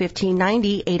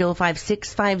 805-650-1590,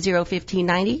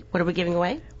 805-650-1590. What are we giving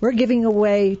away? We're giving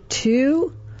away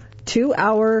two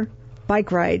 2-hour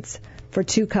bike rides for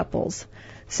 2 couples.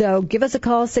 So give us a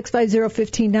call,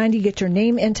 650-1590. Get your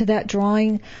name into that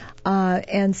drawing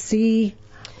and see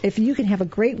if you can have a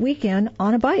great weekend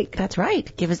on a bike. That's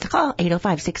right. Give us a call,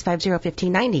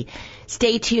 805-650-1590.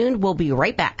 Stay tuned. We'll be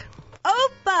right back.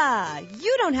 Oh, Opa!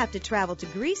 You don't have to travel to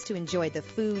Greece to enjoy the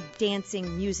food,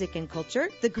 dancing, music, and culture.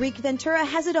 The Greek Ventura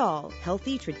has it all.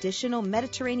 Healthy, traditional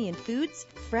Mediterranean foods,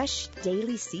 fresh,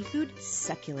 daily seafood,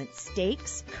 succulent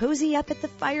steaks. Cozy up at the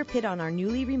fire pit on our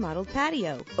newly remodeled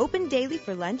patio. Open daily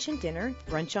for lunch and dinner,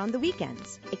 brunch on the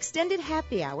weekends. Extended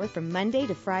happy hour from Monday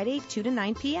to Friday, 2 to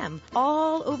 9 p.m.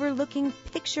 All overlooking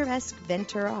picturesque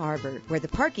Ventura Harbor, where the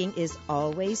parking is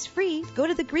always free. Go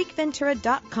to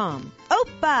thegreekventura.com.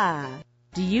 Opa!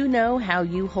 Do you know how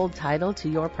you hold title to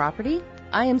your property?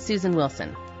 I am Susan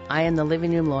Wilson. I am the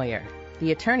living room lawyer,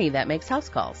 the attorney that makes house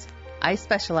calls. I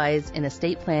specialize in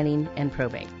estate planning and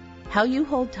probate. How you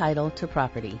hold title to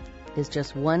property is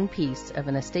just one piece of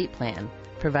an estate plan,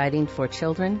 providing for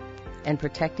children and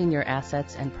protecting your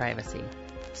assets and privacy.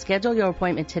 Schedule your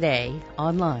appointment today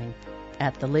online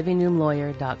at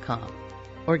thelivingroomlawyer.com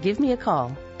or give me a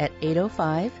call at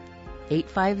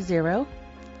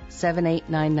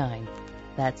 805-850-7899.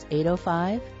 That's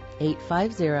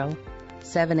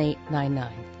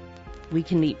 805-850-7899. We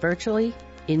can meet virtually,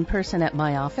 in person at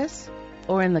my office,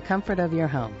 or in the comfort of your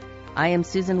home. I am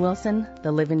Susan Wilson,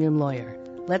 the living room lawyer.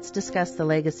 Let's discuss the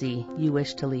legacy you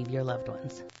wish to leave your loved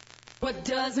ones. What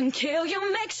doesn't kill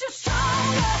you makes you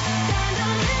stronger. Stand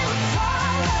a little taller.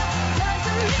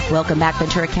 Welcome back,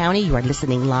 Ventura County. You are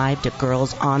listening live to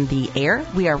Girls on the Air.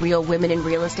 We are Real Women in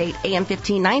Real Estate, AM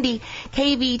 1590,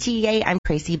 KVTA. I'm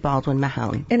Tracy Baldwin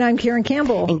Mahone. And I'm Karen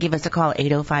Campbell. And give us a call,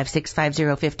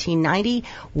 805-650-1590.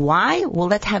 Why? Well,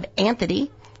 let's have Anthony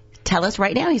tell us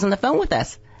right now. He's on the phone with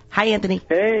us. Hi, Anthony.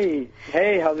 Hey,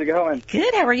 how's it going?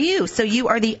 Good, how are you? So you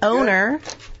are the owner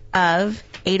of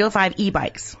 805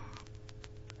 e-bikes.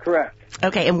 Correct.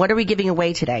 Okay, and what are we giving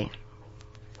away today?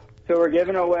 So we're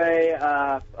giving away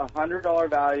a $100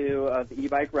 value of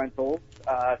e-bike rentals.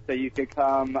 So you could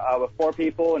come with 4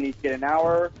 people and each get an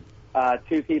hour,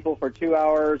 2 people for 2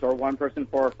 hours, or 1 person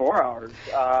for 4 hours.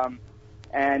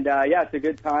 It's a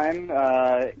good time.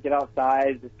 Get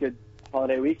outside. It's a good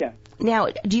holiday weekend. Now,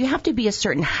 do you have to be a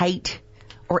certain height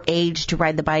or age to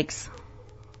ride the bikes?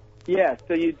 Yeah,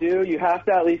 so you do. You have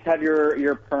to at least have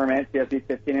your permit. You have to be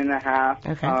 15 and a half.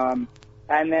 Okay.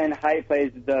 And then height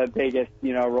plays the biggest,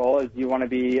 role. Is you want to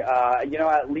be,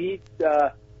 at least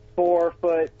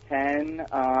 4'10"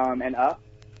 and up.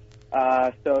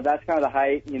 So that's kind of the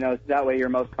height. So that way you're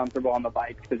most comfortable on the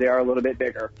bike because they are a little bit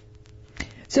bigger.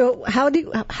 So how do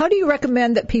you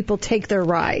recommend that people take their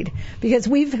ride? Because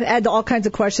we've had all kinds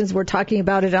of questions. We're talking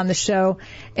about it on the show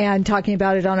and talking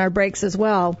about it on our breaks as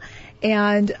well.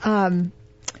 And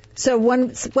so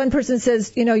one person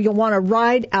says, you'll want to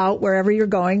ride out wherever you're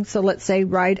going. So let's say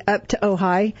ride up to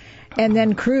Ojai and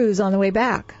then cruise on the way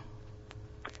back.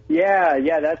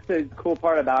 Yeah, that's the cool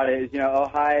part about it is,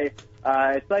 Ojai,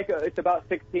 it's about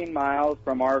 16 miles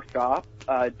from our shop,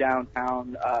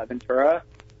 downtown Ventura.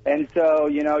 And so,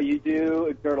 you do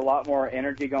exert a lot more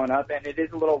energy going up, and it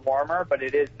is a little warmer, but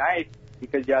it is nice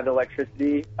because you have the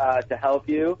electricity to help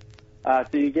you. So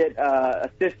you get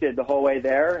assisted the whole way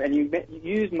there, and you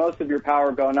use most of your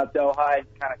power going up to Ojai to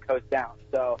kind of coast down.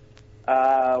 So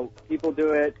people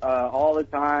do it all the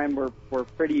time. We're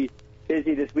pretty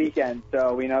busy this weekend,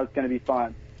 so we know it's going to be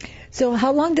fun. So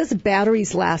how long does the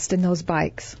batteries last in those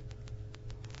bikes?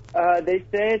 They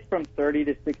say it's from 30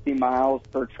 to 60 miles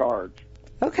per charge.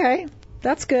 Okay,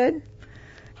 that's good.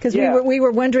 Because we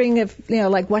were wondering if,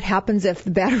 what happens if the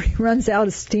battery runs out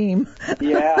of steam.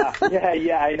 Yeah,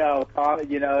 I know.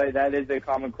 That is a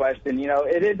common question.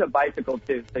 It is a bicycle,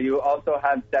 too. So you also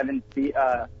have 7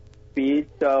 speeds.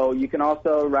 So you can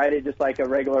also ride it just like a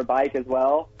regular bike as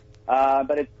well.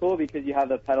 But it's cool because you have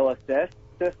the pedal assist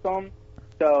system.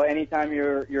 So anytime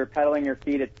you're pedaling your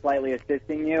feet, it's slightly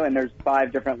assisting you. And there's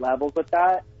 5 different levels with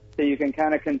that. So you can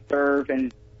kind of conserve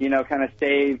and kind of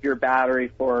save your battery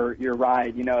for your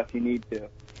ride, if you need to.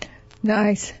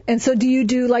 Nice. And so do you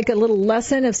do like a little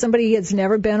lesson if somebody has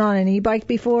never been on an e-bike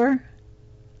before?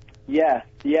 Yes.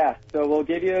 So we'll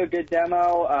give you a good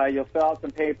demo. You'll fill out some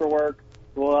paperwork.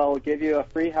 We'll give you a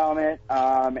free helmet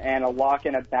and a lock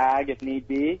in a bag if need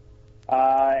be.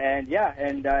 I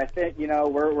think,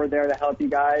 we're there to help you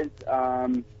guys.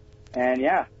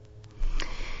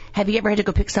 Have you ever had to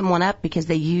go pick someone up because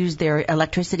they use their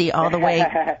electricity all the way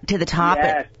to the top?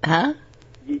 Yes. Huh?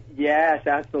 Yes,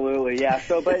 absolutely. Yeah.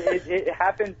 So, but it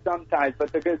happens sometimes.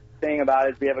 But the good thing about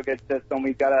it is we have a good system.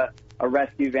 We've got a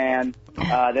rescue van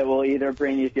that will either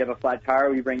bring you, if you have a flat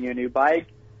tire, we bring you a new bike.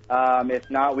 If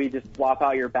not, we just swap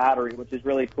out your battery, which is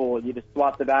really cool. You just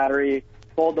swap the battery,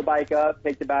 fold the bike up,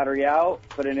 take the battery out,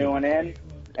 put a new one in.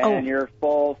 And you're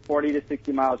full 40 to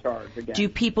 60 mile charge again. Do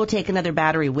people take another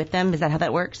battery with them? Is that how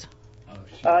that works?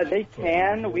 They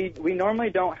can. We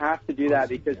normally don't have to do that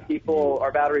because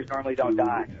our batteries normally don't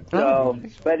die. So,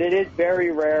 but it is very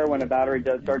rare when a battery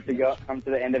does start to come to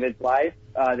the end of its life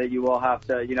that you will have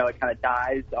to, it kind of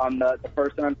dies on the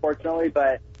person, unfortunately.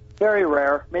 But very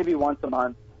rare, maybe once a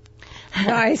month.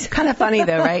 Nice. Kind of funny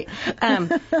though, right?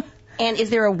 And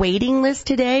is there a waiting list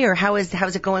today, or how's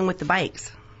it going with the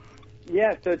bikes?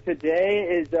 Yeah. So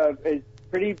today is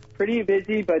pretty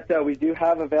busy, but we do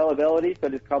have availability, so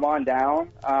just come on down.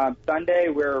 Sunday,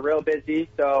 we're real busy,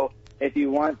 so if you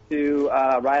want to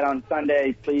ride on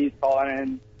Sunday, please call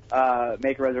in and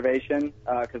make a reservation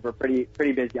because we're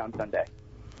pretty busy on Sunday.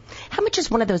 How much does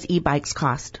one of those e-bikes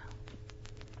cost?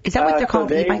 Is that what they're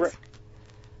called, e-bikes?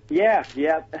 Yes.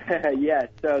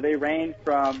 So they range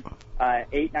from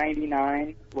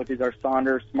 $899, which is our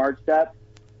Saunders Smart Step,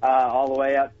 all the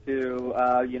way up to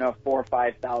 $4,000 or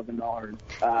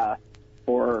 $5,000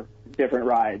 for different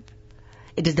rides.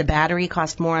 Does the battery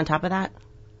cost more on top of that?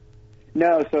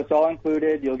 No, so it's all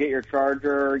included. You'll get your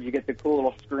charger. You get the cool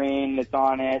little screen that's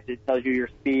on it. It tells you your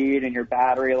speed and your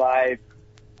battery life.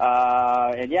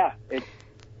 And yeah,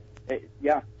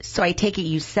 yeah. So I take it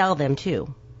you sell them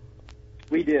too?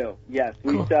 We do, yes.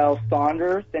 Cool. We sell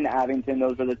Saunders and Abington.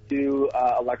 Those are the two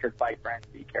electric bike brands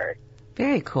we carry.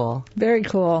 Very cool. Very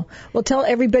cool. Well, tell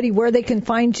everybody where they can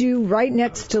find you right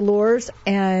next to Lohr's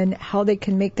and how they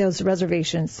can make those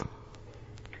reservations.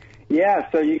 Yeah,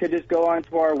 so you could just go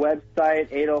onto our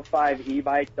website,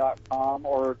 805ebike.com,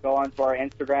 or go onto our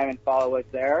Instagram and follow us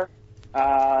there.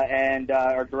 And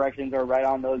our directions are right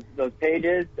on those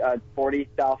pages, 40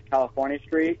 South California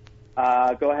Street.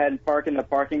 Go ahead and park in the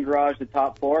parking garage. The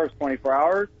top floor is 24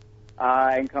 hours.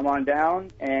 And come on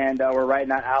down, and we're right in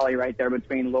that alley right there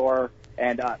between Lohr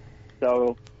and us.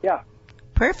 So, yeah.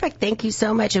 Perfect. Thank you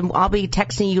so much. And I'll be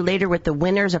texting you later with the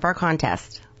winners of our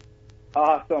contest.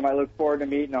 Awesome. I look forward to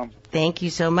meeting them. Thank you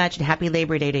so much, and happy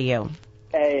Labor Day to you.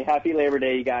 Hey, happy Labor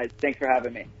Day, you guys. Thanks for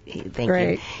having me. Thank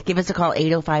you. Give us a call,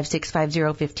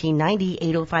 805-650-1590,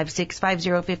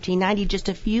 805-650-1590. Just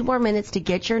a few more minutes to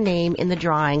get your name in the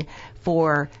drawing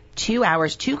for 2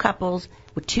 hours, 2 couples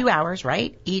with 2 hours,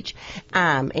 right, each.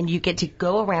 And you get to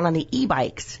go around on the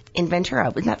e-bikes in Ventura.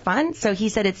 Isn't that fun? So he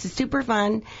said it's super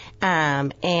fun,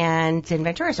 and it's in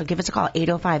Ventura. So give us a call,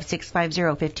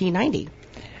 805-650-1590.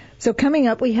 So coming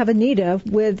up, we have Anita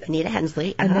with Anita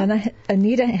Hensley.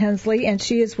 Anita Hensley, and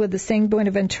she is with the San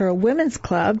Buenaventura Women's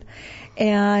Club,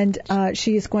 and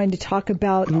she is going to talk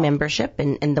about membership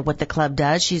and what the club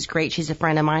does. She's great. She's a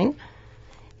friend of mine.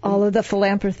 All of the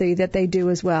philanthropy that they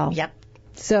do as well. Yep.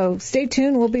 So stay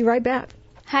tuned. We'll be right back.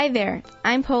 Hi there.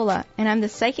 I'm Paula, and I'm the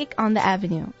psychic on the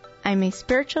avenue. I'm a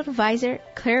spiritual advisor,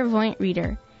 clairvoyant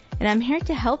reader, and I'm here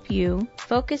to help you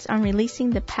focus on releasing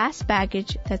the past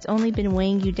baggage that's only been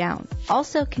weighing you down.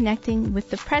 Also connecting with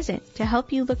the present to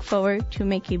help you look forward to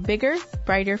make a bigger,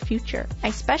 brighter future. I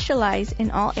specialize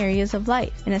in all areas of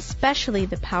life, and especially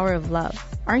the power of love.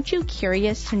 Aren't you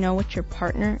curious to know what your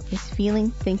partner is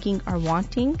feeling, thinking, or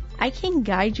wanting? I can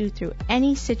guide you through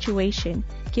any situation,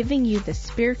 giving you the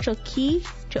spiritual key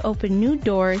to open new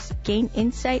doors, gain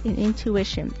insight and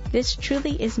intuition. This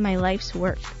truly is my life's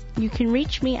work. You can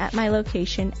reach me at my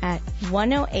location at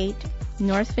 108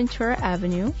 North Ventura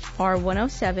Avenue or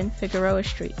 107 Figueroa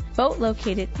Street, both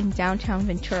located in downtown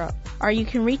Ventura. Or you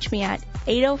can reach me at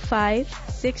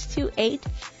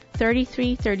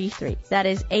 805-628-3333. That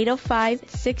is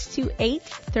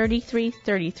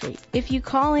 805-628-3333. If you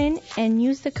call in and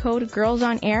use the code Girls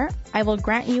on Air, I will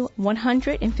grant you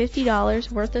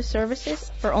 $150 worth of services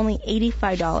for only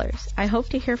 $85. I hope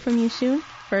to hear from you soon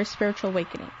for a spiritual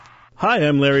awakening. Hi,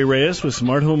 I'm Larry Reyes with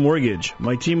Smart Home Mortgage.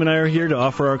 My team and I are here to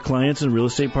offer our clients and real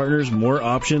estate partners more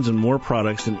options and more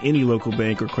products than any local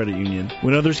bank or credit union.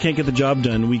 When others can't get the job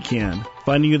done, we can.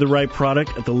 Finding you the right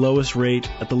product at the lowest rate,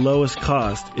 at the lowest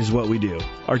cost is what we do.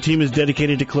 Our team is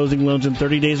dedicated to closing loans in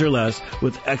 30 days or less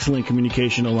with excellent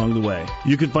communication along the way.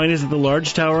 You can find us at the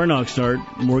Large Tower in Oxnard,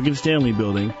 Morgan Stanley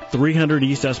Building, 300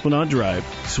 East Esplanade Drive,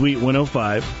 Suite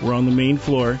 105. We're on the main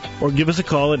floor. Or give us a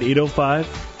call at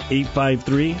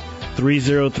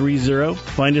 805-853-3030.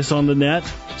 Find us on the net,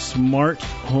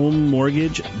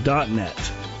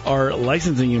 smarthomemortgage.net. Our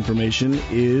licensing information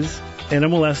is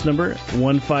NMLS number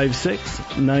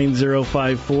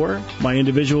 1569054. My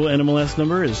individual NMLS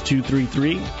number is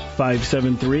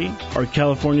 233573. Our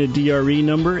California DRE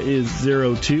number is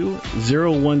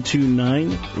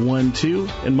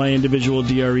 02012912, and my individual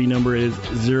DRE number is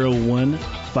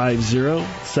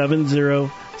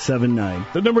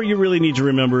 01507079. The number you really need to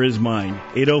remember is mine,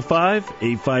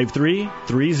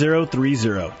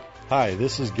 805-853-3030. Hi,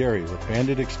 this is Gary with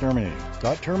Bandit Exterminating.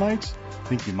 Got termites?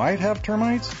 Think you might have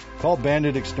termites? Call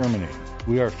Bandit Exterminating.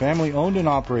 We are family owned and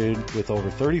operated with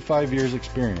over 35 years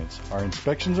experience. Our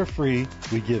inspections are free.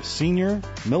 We give senior,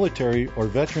 military, or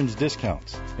veterans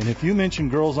discounts. And if you mention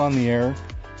Girls on the Air,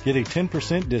 get a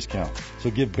 10% discount.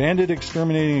 So give Bandit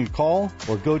Exterminating a call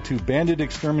or go to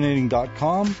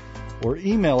banditexterminating.com or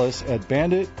email us at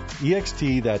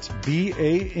banditext, that's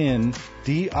BANDITEXT,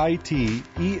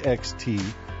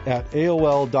 at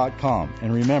AOL.com.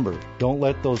 And remember, don't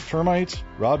let those termites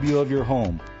rob you of your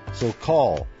home. So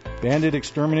call Bandit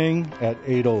Exterminating at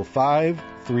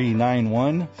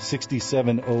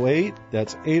 805-391-6708.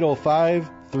 That's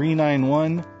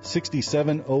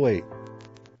 805-391-6708.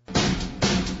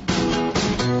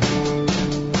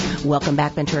 Welcome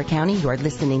back, Ventura County. You are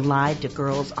listening live to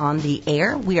Girls on the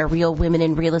Air. We are Real Women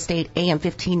in Real Estate, AM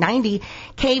 1590,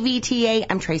 KVTA.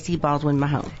 I'm Tracy Baldwin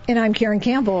Mahone. And I'm Karen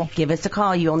Campbell. Give us a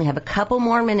call. You only have a couple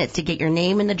more minutes to get your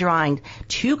name in the drawing.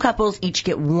 2 couples each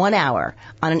get 1 hour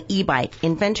on an e-bike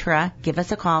in Ventura. Give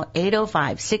us a call,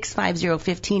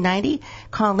 805-650-1590.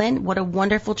 Call in. What a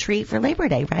wonderful treat for Labor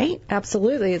Day, right?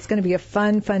 Absolutely. It's going to be a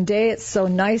fun day. It's so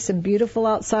nice and beautiful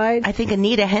outside. I think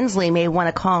Anita Hensley may want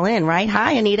to call in, right?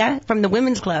 Hi, Anita. From the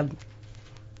Women's Club.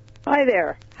 Hi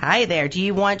there. Hi there. Do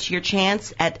you want your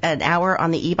chance at an hour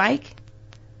on the e-bike?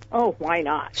 Oh, why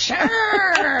not?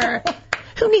 Sure.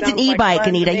 Who needs an e-bike,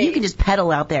 Anita? You can just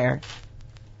pedal out there.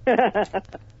 It's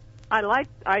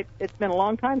been a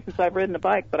long time since I've ridden a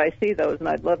bike, but I see those and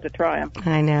I'd love to try them.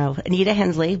 I know. Anita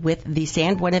Hensley with the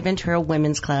San Buenaventura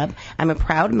Women's Club. I'm a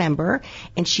proud member,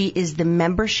 and she is the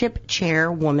membership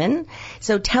chairwoman.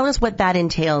 So tell us what that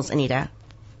entails, Anita.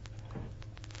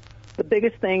 The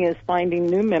biggest thing is finding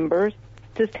new members,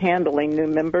 just handling new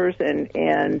members and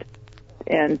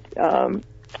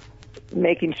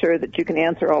making sure that you can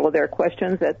answer all of their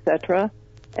questions, etc.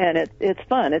 And it's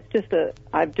fun.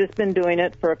 I've just been doing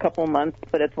it for a couple of months,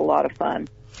 but it's a lot of fun.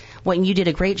 Well, you did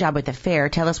a great job with the fair.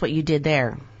 Tell us what you did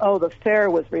there. Oh, the fair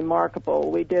was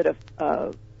remarkable. We did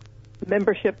a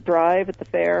membership drive at the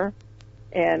fair,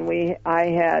 and I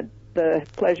had the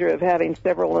pleasure of having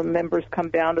several of the members come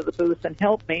down to the booth and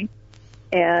help me.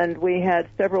 And we had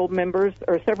several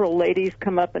ladies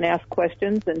come up and ask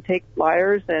questions and take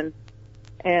flyers, and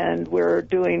we're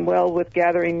doing well with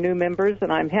gathering new members, and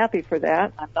I'm happy for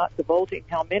that. I'm not divulging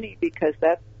how many because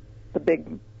that's the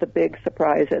big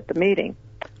surprise at the meeting,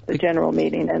 the general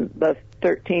meeting, and the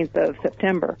 13th of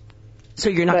September. So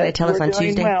you're not going to tell us on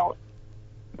Tuesday? Well,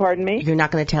 pardon me? You're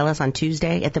not going to tell us on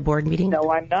Tuesday at the board meeting?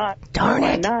 No, I'm not. Darn it!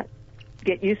 I'm not.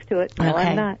 Get used to it. No, okay.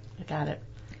 I'm not. I got it.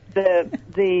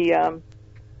 The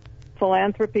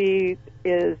philanthropy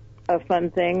is a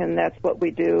fun thing, and that's what we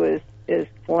do is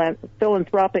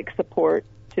philanthropic support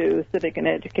to civic and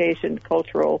education,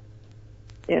 cultural.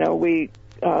 We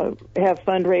have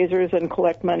fundraisers and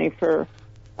collect money for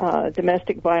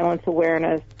domestic violence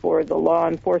awareness, for the law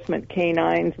enforcement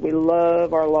canines. We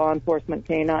love our law enforcement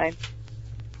canines.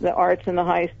 The arts in the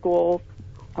high schools,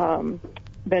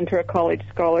 Ventura College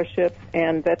scholarships,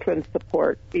 and veteran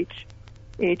support.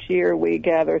 Each year we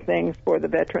gather things for the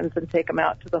veterans and take them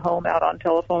out to the home out on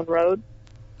Telephone Road.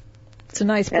 It's a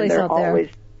nice place out there. And they're always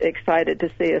excited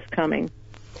to see us coming.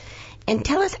 And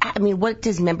tell us, what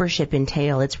does membership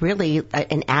entail? It's really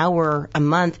an hour a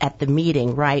month at the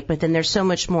meeting, right? But then there's so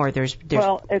much more.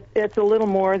 Well, it's a little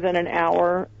more than an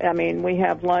hour. We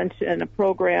have lunch and a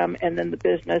program and then the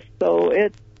business. So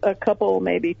it's a couple,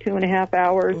 maybe 2.5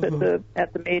 hours mm-hmm.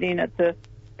 at the meeting at the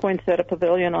Poinsettia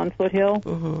Pavilion on Foothill.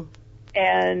 Mm-hmm.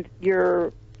 And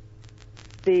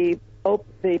the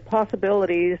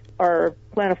possibilities are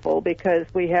plentiful because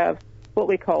we have what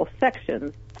we call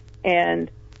sections,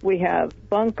 and we have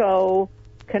bunco,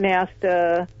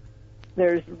 canasta,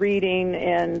 there's reading,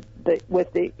 and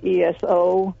with the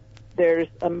ESO, there's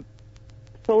a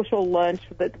social lunch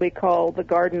that we call the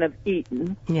Garden of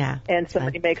Eden. Yeah. And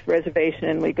somebody makes reservation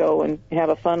and we go and have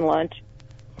a fun lunch.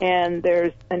 And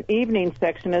there's an evening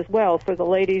section as well for the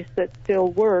ladies that still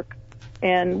work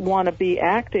and want to be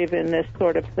active in this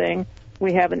sort of thing.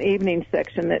 We have an evening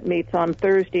section that meets on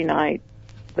Thursday night,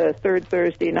 the third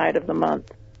Thursday night of the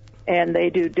month. And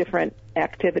they do different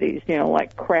activities,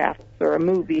 like crafts or a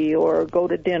movie or go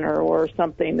to dinner or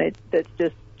something that's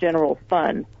just general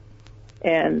fun.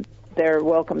 And they're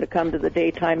welcome to come to the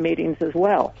daytime meetings as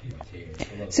well.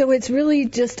 So it's really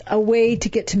just a way to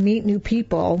get to meet new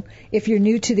people if you're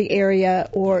new to the area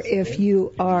or if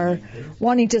you are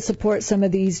wanting to support some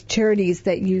of these charities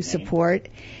that you support,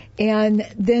 and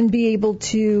then be able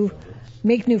to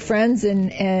make new friends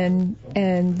and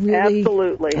really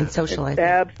absolutely and socialize.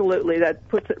 Absolutely, that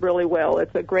puts it really well.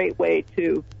 It's a great way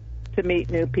to to meet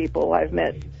new people. I've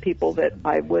met people that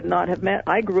I would not have met.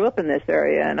 I grew up in this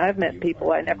area, and I've met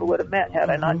people I never would have met had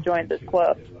I not joined this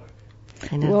club.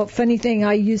 Well, funny thing,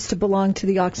 I used to belong to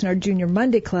the Oxnard Junior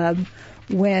Monday Club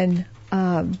when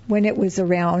it was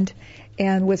around,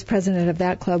 and was president of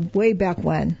that club way back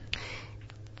when.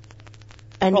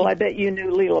 Well, I bet you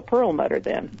knew Leela Perlmutter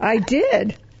then. I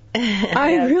did.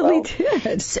 I really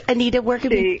did. So, Anita, where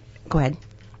could we... Go ahead.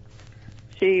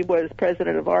 She was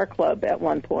president of our club at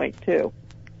one point, too.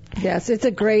 Yes, it's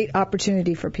a great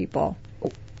opportunity for people.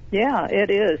 Yeah, it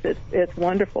is. It's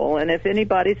wonderful. And if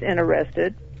anybody's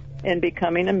interested in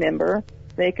becoming a member,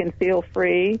 they can feel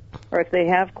free, or if they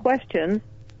have questions,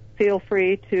 feel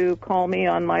free to call me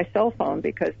on my cell phone,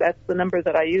 because that's the number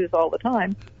that I use all the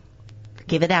time.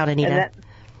 Give it out, Anita.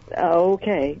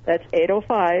 Okay. That's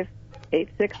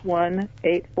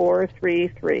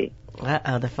 805-861-8433.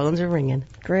 Uh-oh, the phones are ringing.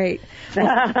 Great.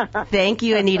 Thank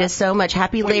you, Anita, so much.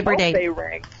 Happy Labor Day. They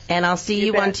ring. And I'll see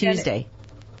you on Tuesday.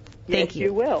 Thank you.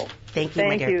 You will. Thank you,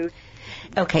 my dear. Thank you.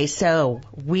 Okay, so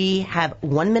we have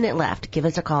 1 minute left. Give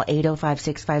us a call,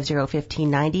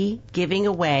 805-650-1590, giving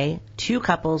away 2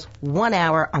 couples 1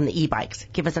 hour on the e-bikes.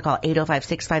 Give us a call,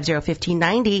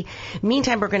 805-650-1590.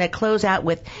 Meantime, we're going to close out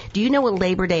with, do you know what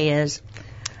Labor Day is?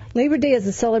 Labor Day is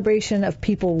a celebration of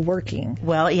people working.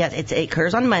 Well, yes, it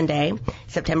occurs on Monday,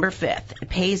 September 5th. It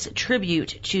pays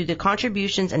tribute to the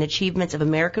contributions and achievements of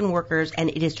American workers, and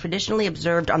it is traditionally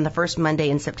observed on the first Monday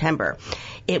in September.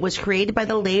 It was created by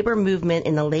the labor movement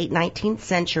in the late 19th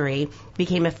century,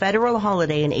 became a federal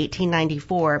holiday in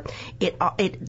 1894.